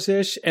Star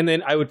Wars-ish, and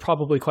then I would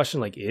probably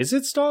question, like, is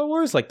it Star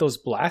Wars? Like, those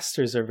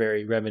blasters are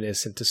very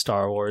reminiscent to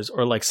Star Wars,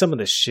 or like some of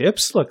the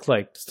ships look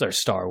like they're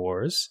Star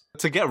Wars.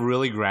 To get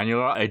really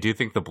granular, I do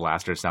think the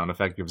blaster sound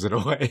effect gives it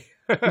away.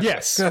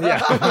 Yes. Yeah.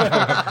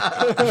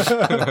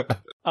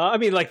 I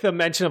mean, like the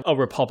mention of a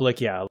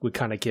republic, would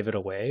kind of give it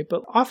away.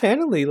 But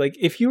offhandedly, like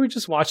if you were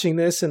just watching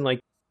this and like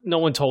no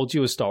one told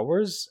you it was Star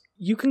Wars,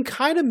 you can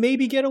kind of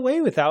maybe get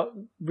away without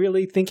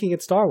really thinking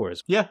it's Star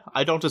Wars. Yeah,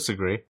 I don't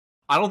disagree.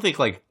 I don't think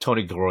like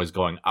Tony Gilroy is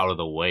going out of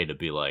the way to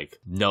be like,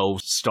 no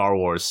Star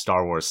Wars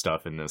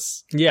stuff in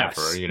this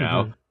effort,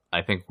 Mm-hmm.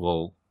 I think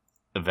we'll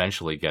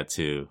eventually get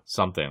to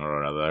something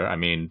or another. I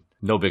mean,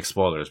 no big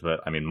spoilers,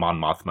 but I mean,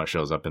 Mon Mothma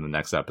shows up in the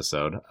next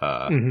episode.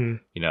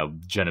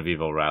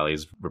 Genevieve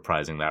O'Reilly's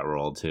reprising that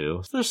role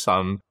too. So there's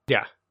some.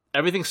 Yeah.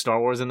 Everything Star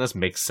Wars in this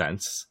makes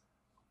sense.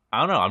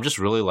 I don't know. I'm just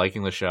really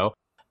liking the show.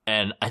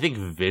 And I think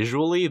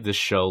visually, this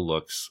show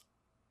looks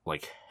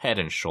like head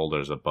and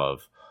shoulders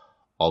above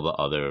all the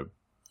other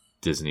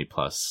Disney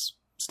Plus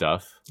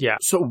stuff. Yeah.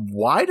 So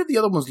why do the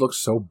other ones look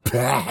so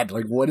bad?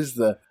 Like, what's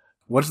the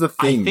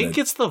thing? I think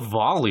it's the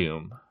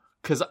volume.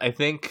 Because I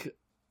think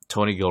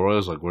Tony Gilroy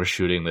was like, we're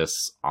shooting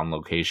this on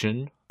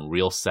location,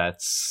 real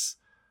sets.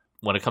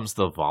 When it comes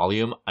to the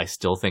volume, I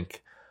still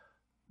think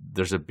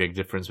there's a big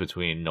difference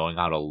between knowing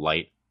how to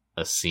light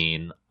a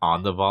scene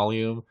on the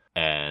volume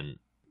and,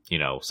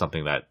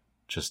 something that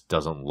just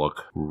doesn't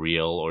look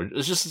real, or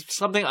it's just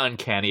something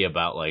uncanny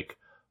about like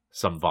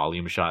some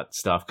volume shot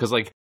stuff. Because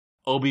like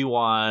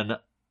Obi-Wan,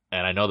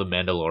 and I know the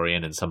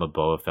Mandalorian and some of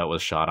Boba Fett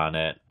was shot on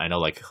it. I know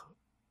like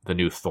the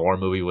new Thor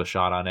movie was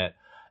shot on it.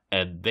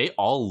 And they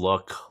all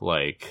look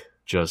like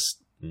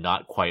just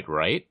not quite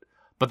right.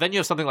 But then you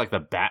have something like the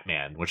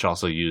Batman, which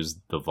also used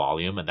the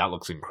volume, and that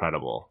looks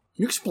incredible.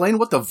 Can you explain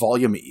what the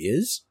volume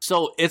is?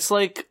 So it's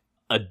like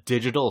a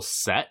digital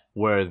set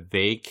where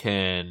they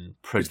can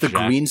project... It's the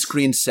green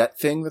screen set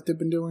thing that they've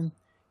been doing?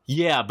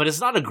 Yeah, but it's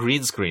not a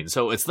green screen.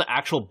 So it's the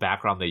actual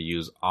background they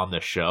use on the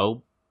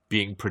show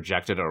being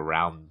projected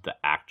around the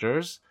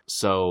actors.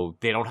 So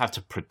they don't have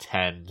to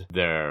pretend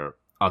they're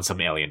on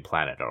some alien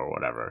planet or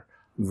whatever.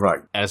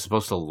 Right. And it's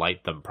supposed to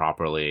light them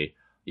properly,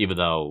 even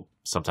though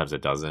sometimes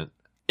it doesn't.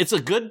 It's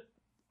a good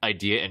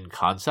idea in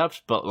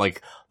concept, but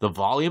like the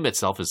volume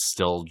itself is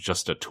still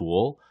just a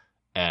tool,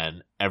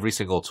 and every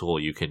single tool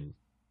you can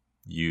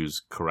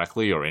use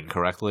correctly or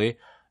incorrectly.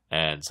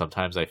 And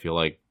sometimes I feel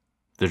like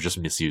they're just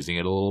misusing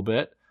it a little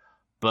bit.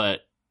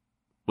 But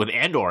with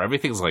Andor,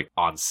 everything's like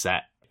on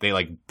set. They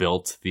like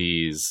built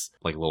these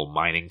like little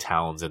mining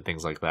towns and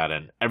things like that,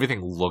 and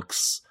everything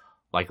looks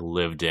like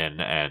lived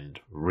in and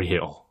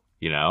real.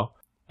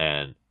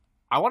 And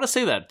I want to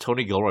say that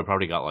Tony Gilroy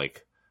probably got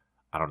like,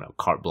 I don't know,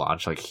 carte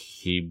blanche. Like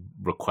he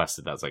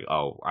requested that. It's like,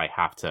 oh, I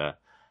have to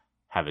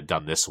have it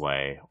done this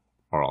way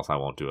or else I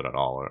won't do it at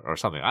all or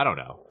something. I don't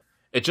know.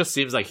 It just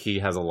seems like he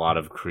has a lot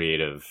of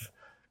creative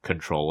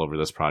control over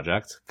this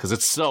project because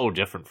it's so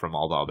different from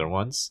all the other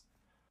ones.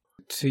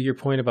 To your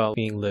point about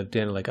being lived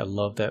in, like I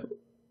love that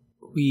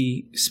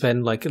we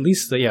spend like at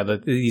least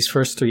these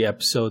first 3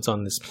 episodes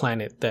on this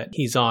planet that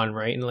he's on,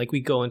 right? And like we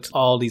go into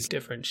all these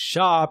different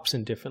shops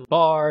and different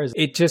bars.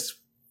 It just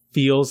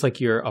feels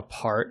like you're a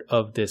part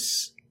of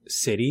this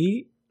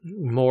city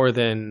more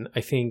than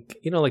I think,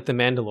 like The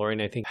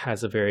Mandalorian, I think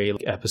has a very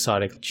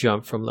episodic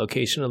jump from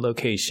location to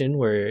location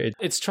where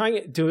it's trying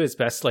to do its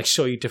best to like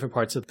show you different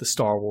parts of the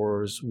Star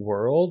Wars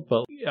world.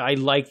 But I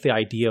like the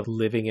idea of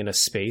living in a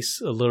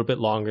space a little bit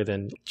longer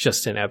than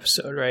just an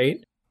episode, right?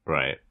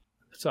 Right.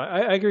 So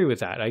I agree with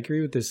that. I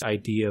agree with this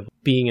idea of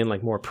being in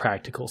like more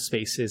practical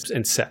spaces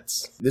and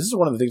sets. This is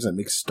one of the things that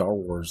makes Star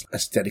Wars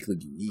aesthetically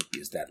unique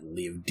is that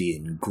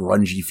lived-in,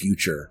 grungy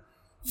future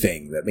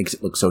thing that makes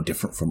it look so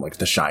different from like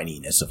the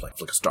shininess of like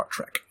a Star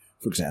Trek,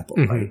 for example,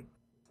 right?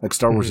 Like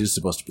Star Wars is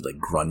supposed to be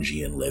like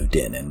grungy and lived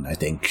in, and I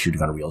think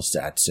shooting on real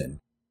sets and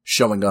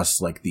showing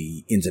us like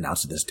the ins and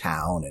outs of this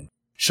town and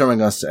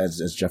showing us,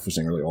 as Jeff was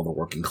saying earlier, all the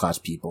working class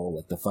people,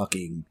 like the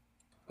fucking,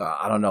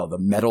 I don't know, the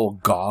metal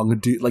gong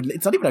dude. Like,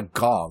 it's not even a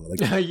gong.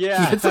 Like,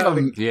 Yeah. it's like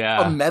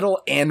a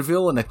metal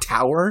anvil in a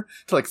tower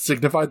to like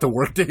signify the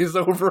workday's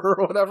over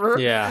or whatever.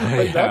 Yeah.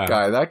 Like,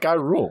 that guy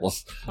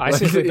rules. I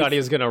seriously thought he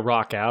was going to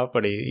rock out,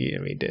 but he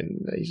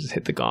didn't. He just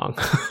hit the gong.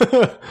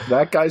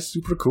 That guy's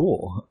super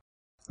cool.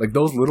 Like,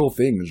 those little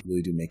things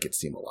really do make it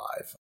seem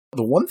alive.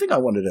 The one thing I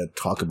wanted to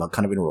talk about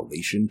kind of in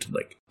relation to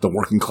like the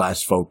working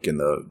class folk and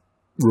the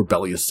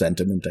rebellious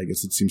sentiment, I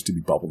guess it seems to be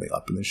bubbling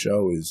up in the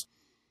show, is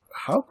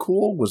how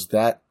cool was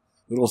that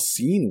little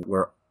scene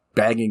where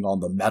banging on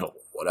the metal,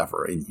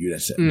 whatever, in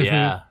unison? Mm-hmm.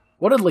 Yeah.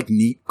 What a like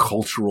neat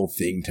cultural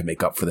thing to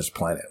make up for this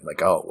planet.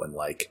 Like, oh, when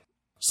like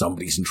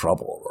somebody's in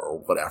trouble or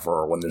whatever,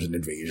 or when there's an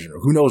invasion, or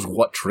who knows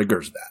what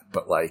triggers that.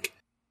 But like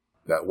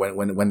that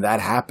when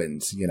that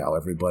happens, you know,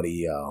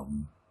 everybody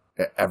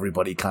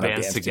kind of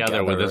bands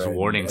together with this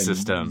warning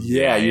system.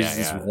 Uses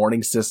this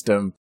warning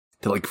system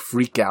to like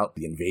freak out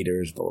the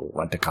invaders, the little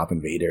rent-a-cop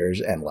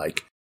invaders, and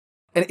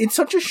it's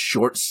such a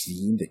short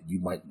scene that you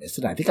might miss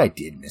it. I think I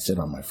did miss it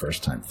on my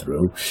first time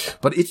through,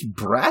 but it's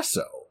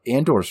Brasso,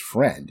 Andor's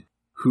friend,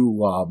 who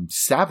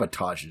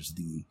sabotages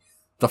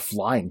the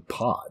flying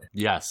pod.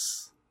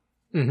 Yes.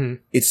 Mm-hmm.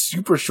 It's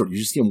super short. You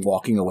just see him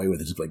walking away with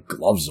his like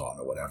gloves on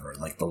or whatever,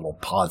 and like the little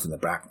pods in the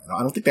background.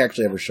 I don't think they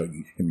actually ever show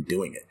you him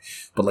doing it,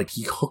 but like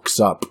he hooks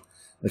up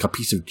like a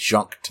piece of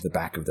junk to the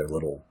back of their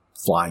little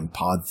flying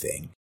pod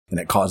thing, and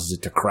it causes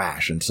it to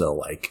crash. And so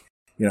like,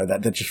 you know,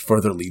 that just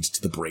further leads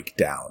to the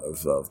breakdown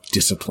of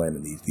discipline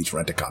in these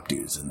rent-a-cop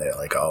dudes, and they're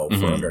like, oh,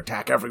 we're under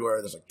attack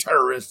everywhere. There's like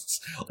terrorists,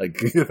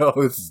 like, you know,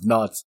 this is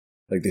nuts.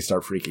 Like they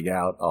start freaking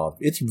out.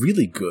 It's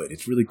really good.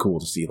 It's really cool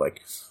to see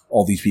like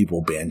all these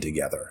people band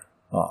together.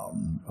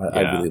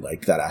 I really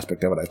liked that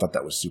aspect of it. I thought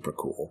that was super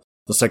cool.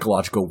 The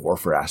psychological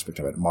warfare aspect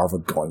of it. Marva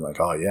going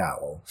like, oh yeah,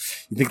 well,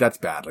 you think that's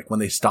bad. Like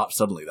when they stop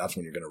suddenly, that's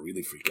when you're going to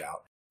really freak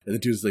out. And the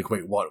dude's like,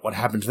 wait, what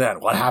happens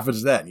then? What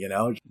happens then? You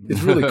know,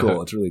 it's really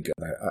cool. It's really good.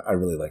 I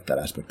really like that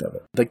aspect of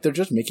it. Like they're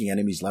just making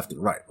enemies left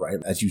and right, right?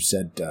 As you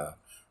said,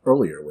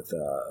 earlier with,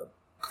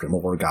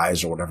 criminal war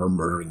guys or whatever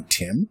murdering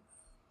Tim.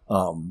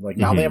 Like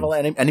now they have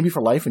an enemy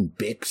for life in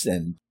Bix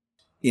and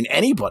in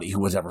anybody who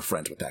was ever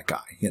friends with that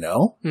guy, you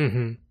know?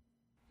 Mm-hmm.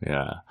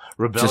 Yeah.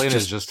 Rebellion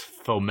is just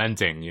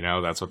fomenting, you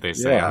know? That's what they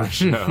say on the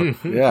show.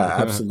 Yeah,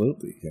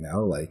 absolutely. You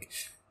know, like,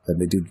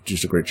 and they do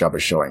just a great job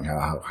of showing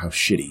how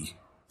shitty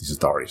these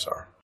authorities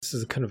are. This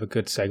is kind of a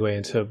good segue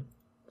into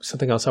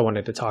something else I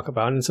wanted to talk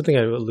about, and something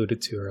I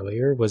alluded to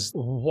earlier was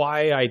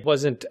why I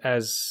wasn't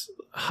as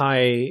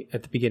high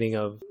at the beginning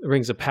of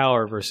Rings of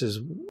Power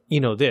versus, you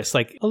know, this.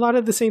 Like, a lot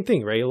of the same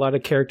thing, right? A lot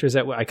of characters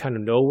that I kind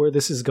of know where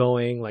this is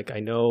going. Like, I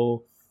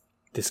know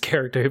this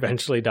character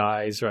eventually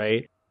dies,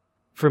 right?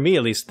 For me,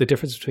 at least, the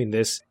difference between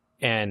this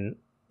and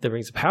the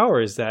Rings of Power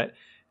is that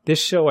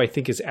this show, I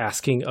think, is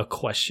asking a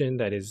question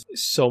that is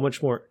so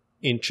much more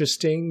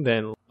interesting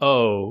than,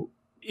 oh,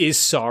 is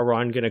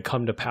Sauron going to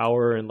come to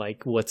power and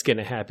like what's going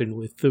to happen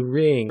with the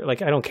ring?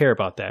 Like, I don't care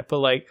about that. But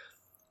like,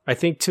 I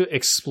think to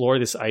explore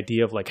this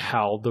idea of like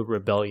how the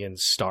rebellion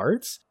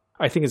starts,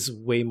 I think is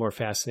way more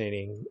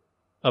fascinating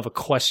of a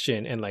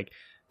question. And like,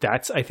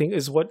 that's, I think,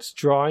 is what's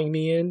drawing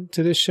me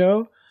into this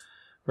show.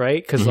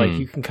 Right? Because like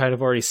you can kind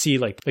of already see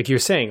like you're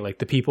saying, like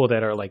the people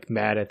that are like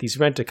mad at these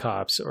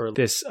rent-a-cops, or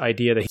this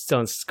idea that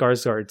Stellan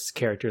Skarsgård's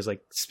character is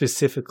like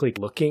specifically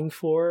looking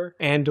for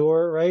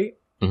Andor, right?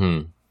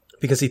 Mm-hmm.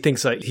 Because he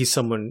thinks like he's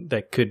someone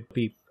that could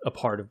be a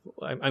part of,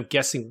 I'm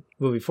guessing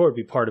moving forward,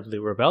 be part of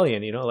the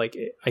rebellion, you know? Like,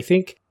 I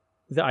think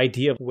the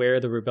idea of where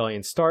the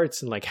rebellion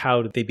starts and like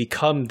how they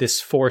become this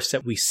force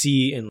that we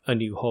see in A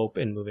New Hope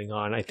and moving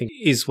on, I think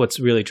is what's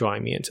really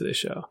drawing me into the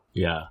show.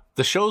 Yeah.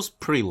 The show's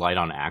pretty light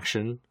on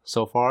action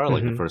so far,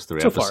 like the first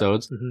 3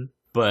 episodes.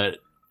 But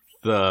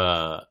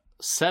the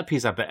set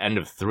piece at the end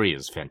of 3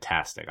 is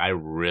fantastic. I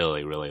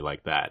really, really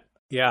like that.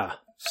 Yeah.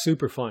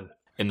 Super fun.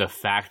 In the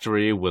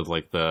factory with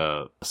like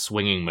the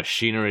swinging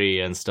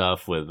machinery and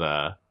stuff with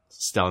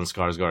Stellan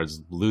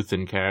Skarsgård's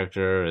Luthen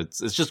character.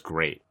 It's just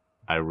great.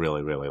 I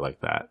really, really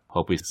like that.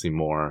 Hope we see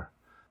more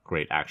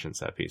great action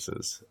set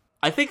pieces.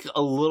 I think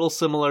a little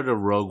similar to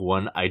Rogue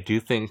One, I do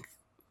think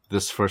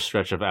this first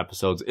stretch of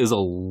episodes is a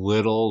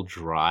little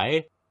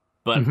dry,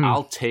 but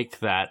I'll take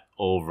that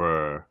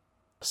over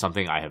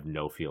something I have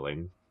no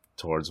feeling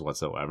towards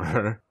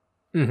whatsoever.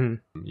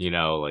 You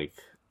know, like,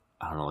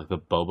 I don't know, like the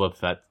Boba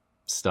Fett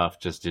stuff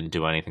just didn't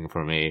do anything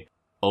for me.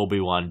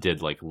 Obi-Wan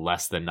did like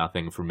less than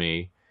nothing for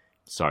me.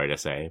 Sorry to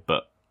say,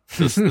 but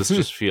this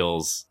just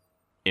feels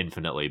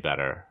infinitely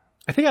better.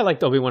 I think I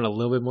liked Obi-Wan a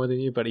little bit more than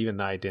you, but even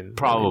I didn't.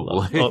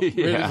 Probably.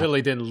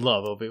 Really didn't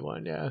love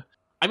Obi-Wan, yeah.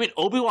 I mean,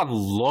 Obi-Wan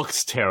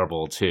looks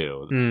terrible,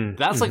 too.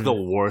 That's like the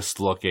worst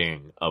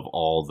looking of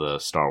all the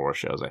Star Wars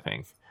shows, I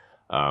think.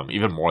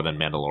 Even more than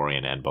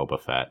Mandalorian and Boba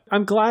Fett.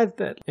 I'm glad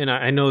that, and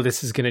I know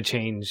this is going to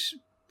change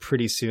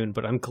pretty soon,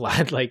 but I'm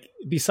glad, like,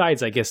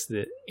 besides, I guess,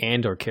 the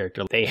Andor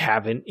character, they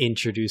haven't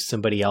introduced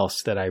somebody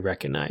else that I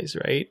recognize,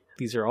 right?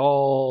 These are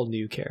all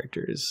new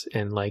characters,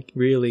 and, like,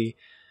 really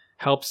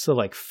helps to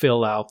like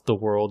fill out the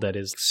world that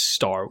is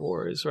Star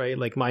Wars, right?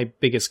 Like my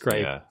biggest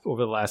gripe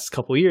over the last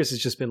couple of years has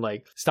just been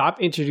like, stop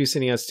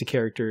introducing us to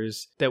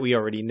characters that we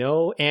already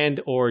know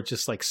and or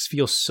just like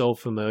feel so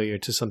familiar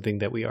to something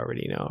that we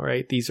already know,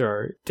 right? These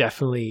are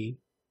definitely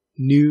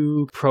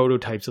new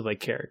prototypes of like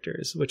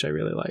characters, which I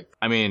really like.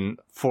 I mean,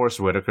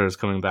 Forrest Whitaker is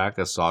coming back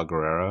as Saw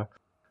Gerrera,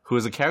 who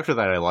is a character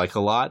that I like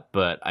a lot,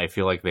 but I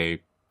feel like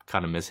they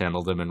kind of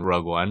mishandled him in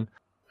Rogue One.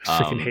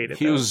 Freaking hated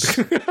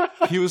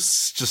that. He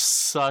was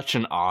just such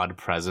an odd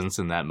presence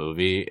in that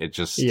movie. It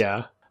just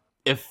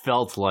it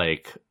felt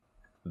like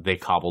they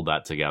cobbled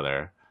that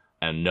together,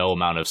 and no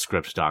amount of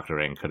script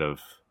doctoring could have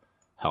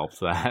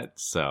helped that.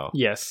 So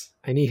yes,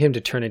 I need him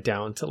to turn it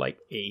down to like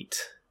 8.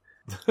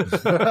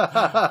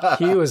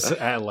 He was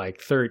at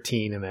like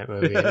 13 in that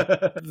movie.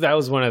 That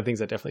was one of the things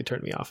that definitely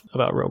turned me off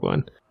about Rogue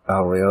One.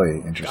 Oh, really?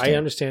 Interesting. I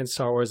understand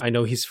Star Wars. I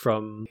know he's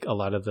from a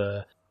lot of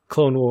the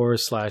Clone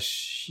Wars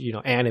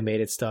 /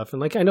 animated stuff, and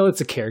like I know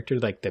it's a character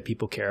like that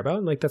people care about,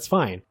 and like that's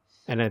fine,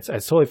 and it's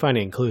totally fine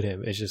to include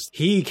him. It's just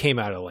he came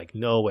out of like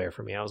nowhere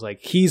for me. I was like,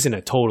 he's in a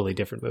totally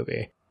different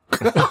movie.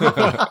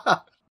 I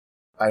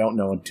don't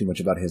know too much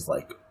about his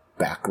like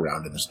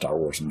background in the Star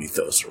Wars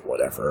mythos or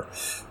whatever,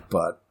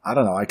 but I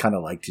don't know. I kind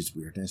of liked his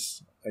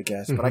weirdness, I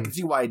guess, but I can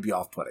see why he'd be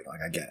off-putting. Like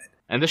I get it.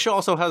 And this show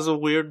also has a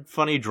weird,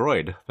 funny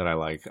droid that I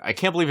like. I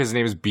can't believe his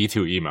name is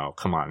B2 Emo.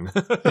 Come on.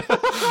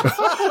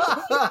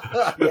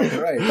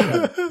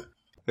 Right.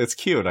 It's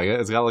cute.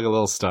 It's got like a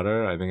little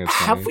stutter. I think it's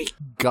funny. Have we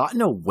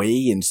gotten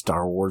away in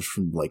Star Wars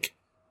from like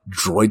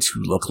droids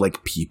who look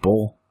like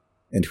people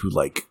and who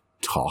like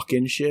talk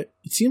and shit?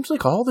 It seems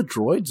like all the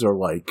droids are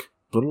like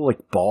little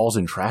like balls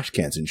and trash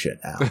cans and shit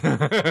now.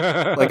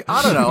 Like,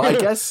 I don't know, I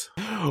guess.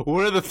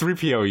 What are the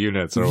 3PO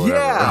units or whatever?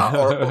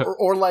 Yeah,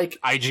 or like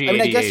IG-88s. I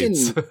mean, I guess in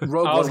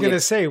Rogue One. I was going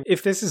to say,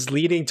 if this is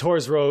leading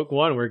towards Rogue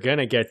One, we're going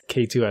to get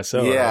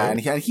K2SO. Yeah,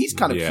 right? and he's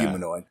kind of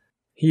humanoid.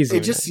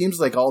 It just seems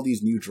like all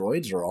these new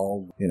droids are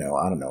all,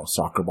 I don't know,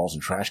 soccer balls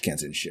and trash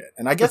cans and shit.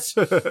 And I guess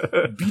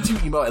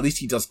B2 Emo, at least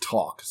he does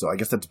talk, so I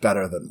guess that's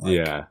better than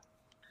like,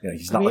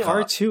 he's not like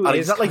R2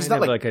 is he's not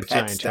like a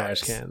giant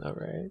status. trash can, though,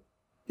 right?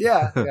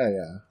 Yeah.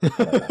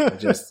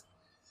 Just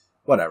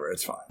whatever,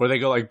 it's fine. Where they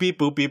go like beep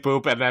boop beep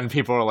boop, and then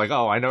people are like,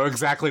 "Oh, I know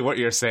exactly what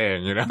you're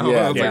saying." Yeah,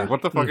 like,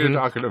 what the fuck are you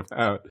talking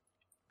about?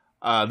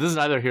 This is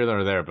neither here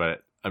nor there,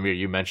 but Amir,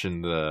 you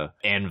mentioned the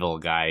anvil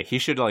guy. He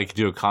should like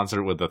do a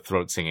concert with the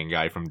throat singing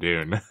guy from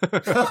Dune.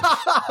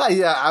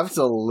 Yeah,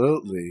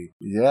 absolutely.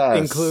 Yes.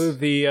 Include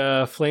the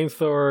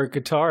flamethrower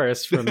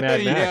guitarist from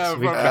Mad Max. Yeah,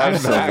 from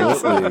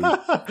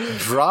absolutely.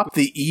 Drop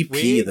the EP.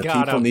 We the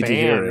got people a need to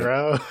hear it.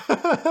 bro.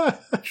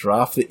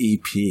 Drop the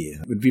EP.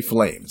 It would be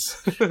flames.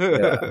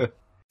 Yeah.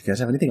 You guys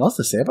have anything else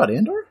to say about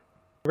Andor?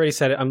 I already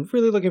said it. I'm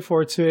really looking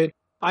forward to it.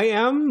 I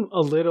am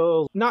a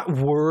little, not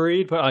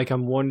worried, but like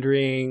I'm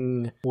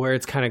wondering where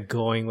it's kind of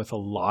going with a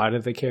lot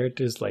of the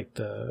characters, like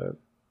the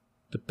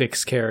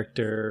Bix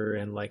character,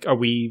 and like, are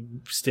we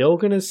still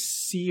going to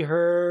see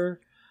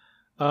her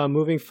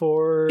moving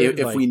forward?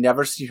 If we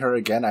never see her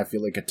again, I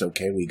feel like it's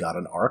okay. We got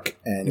an arc,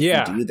 and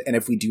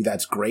if we do,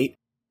 that's great.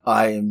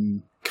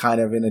 I'm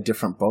kind of in a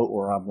different boat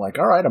where I'm like,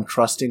 all right, I'm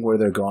trusting where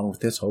they're going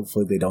with this.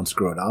 Hopefully they don't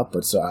screw it up.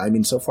 But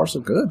so far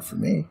so good for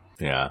me.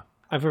 Yeah.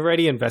 I've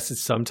already invested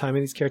some time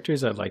in these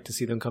characters. I'd like to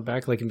see them come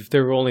back. Like if they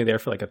were only there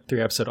for like a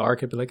 3-episode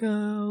arc, I'd be like,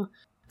 oh,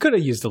 could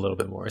have used a little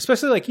bit more.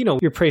 Especially like,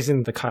 you're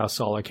praising the Kyle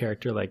Soller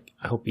character. Like,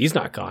 I hope he's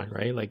not gone,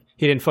 right? Like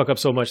he didn't fuck up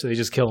so much that they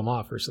just kill him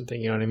off or something.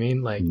 You know what I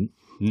mean? Like,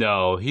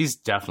 no, he's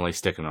definitely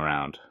sticking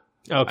around.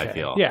 Okay. I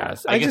feel. Yeah.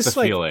 I get the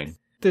feeling.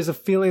 There's a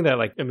feeling that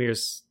like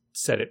Amir's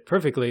said it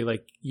perfectly.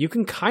 Like you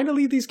can kind of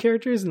leave these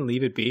characters and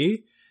leave it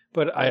be.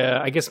 But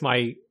I guess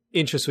my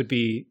interest would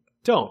be,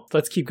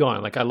 let's keep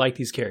going. Like I like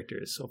these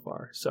characters so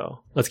far,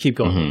 so let's keep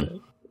going with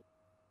it.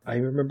 I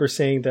remember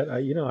saying that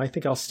I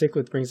think I'll stick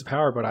with Rings of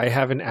Power, but I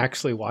haven't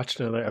actually watched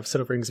another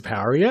episode of Rings of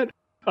Power yet.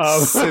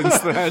 Since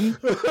then,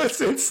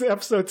 since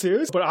episode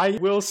 2, but I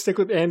will stick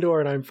with Andor,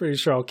 and I'm pretty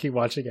sure I'll keep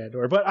watching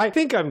Andor. But I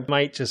think I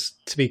might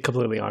just, to be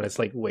completely honest,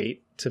 like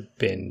wait to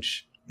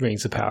binge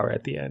Rings of Power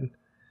at the end.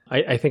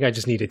 I think I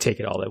just need to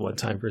take it all at one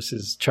time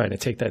versus trying to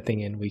take that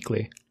thing in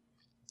weekly.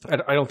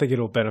 I don't think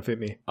it'll benefit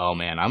me. Oh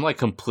man, I'm like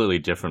completely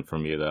different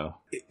from you though.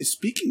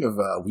 Speaking of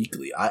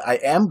weekly, I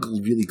am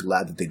really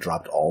glad that they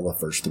dropped all the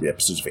first 3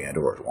 episodes of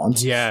Andor at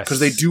once. Yes. Because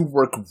they do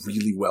work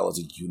really well as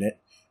a unit,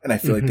 and I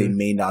feel like they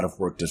may not have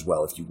worked as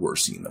well if you were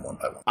seeing them one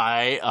by one.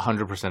 I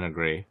 100%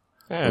 agree.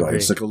 Right,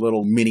 it's like a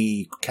little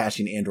mini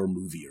Cassian Andor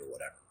movie or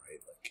whatever, right?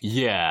 Like,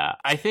 yeah,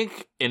 I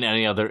think in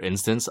any other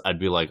instance, I'd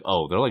be like,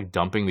 oh, they're like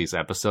dumping these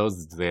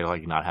episodes. Do they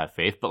like not have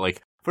faith? But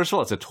like, first of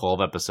all, it's a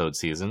 12-episode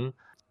season,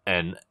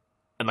 and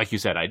like you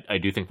said, I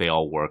do think they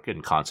all work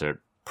in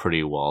concert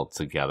pretty well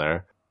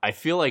together. I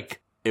feel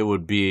like it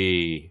would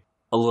be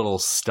a little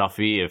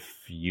stuffy if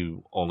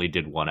you only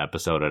did one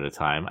episode at a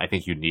time. I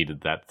think you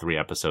needed that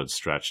 3-episode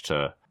stretch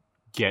to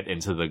get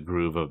into the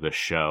groove of the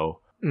show.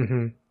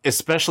 Mm-hmm.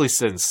 Especially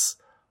since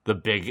the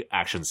big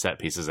action set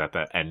pieces at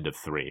the end of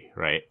 3,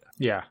 right?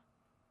 Yeah.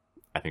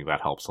 I think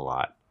that helps a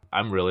lot.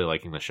 I'm really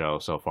liking the show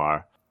so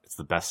far. It's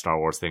the best Star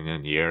Wars thing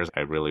in years.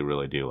 I really,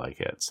 really do like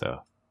it.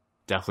 So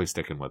definitely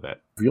sticking with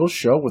it. Real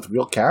show with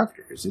real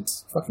characters.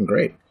 It's fucking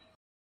great.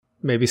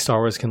 Maybe Star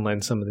Wars can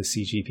lend some of the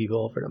CG people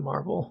over to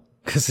Marvel.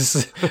 Because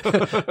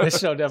this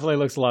show definitely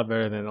looks a lot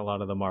better than a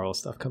lot of the Marvel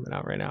stuff coming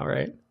out right now,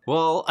 right?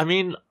 Well, I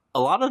mean, a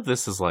lot of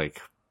this is like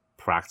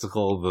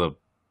practical. The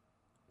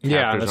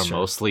characters are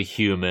mostly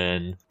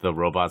human. The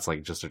robot's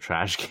like just a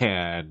trash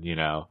can, you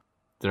know.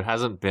 There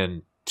hasn't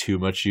been too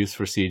much use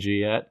for CG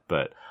yet,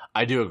 but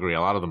I do agree.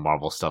 A lot of the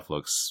Marvel stuff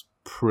looks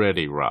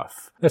pretty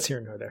rough. That's here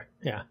nor there.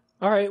 Yeah.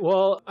 All right.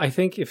 Well, I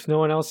think if no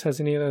one else has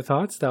any other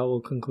thoughts, that will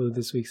conclude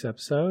this week's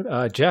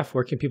episode. Jeff,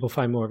 where can people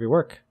find more of your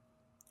work?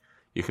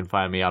 You can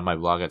find me on my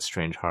blog at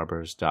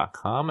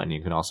strangeharbors.com, and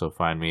you can also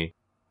find me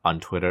on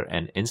Twitter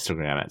and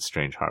Instagram at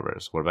Strange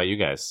Harbors. What about you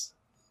guys?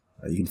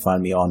 You can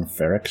find me on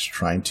Ferrex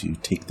trying to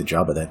take the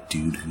job of that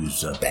dude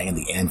who's banging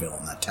the anvil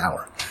in that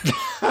tower.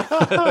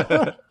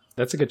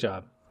 That's a good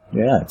job.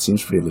 Yeah, it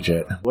seems pretty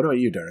legit. What about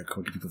you, Derek?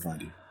 Where can people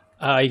find you?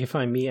 You can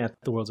find me at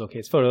The World's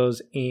Okayest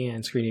Photos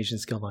and Screen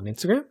Asians Guild on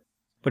Instagram.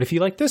 But if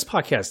you like this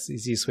podcast, the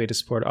easiest way to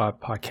support our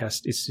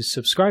podcast is to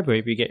subscribe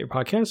wherever you get your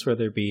podcasts,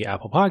 whether it be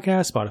Apple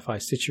Podcasts,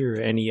 Spotify, Stitcher,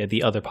 or any of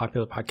the other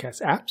popular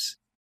podcast apps.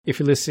 If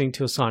you're listening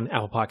to us on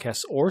Apple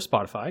Podcasts or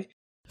Spotify,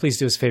 please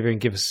do us a favor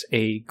and give us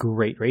a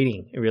great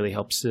rating. It really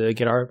helps to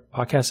get our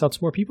podcast out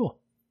to more people.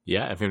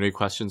 Yeah, if you have any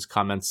questions,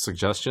 comments,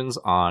 suggestions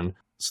on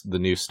the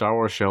new Star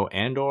Wars show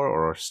Andor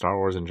or Star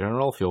Wars in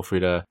general, feel free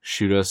to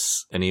shoot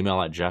us an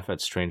email at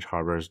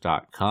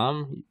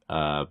jeff@strangeharbors.com.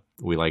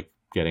 We like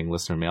getting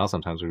listener mail.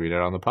 Sometimes we read it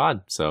on the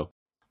pod. So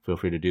feel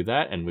free to do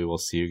that, and we will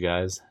see you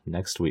guys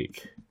next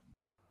week.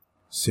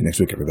 See you next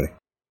week, everybody.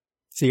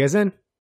 See you guys then.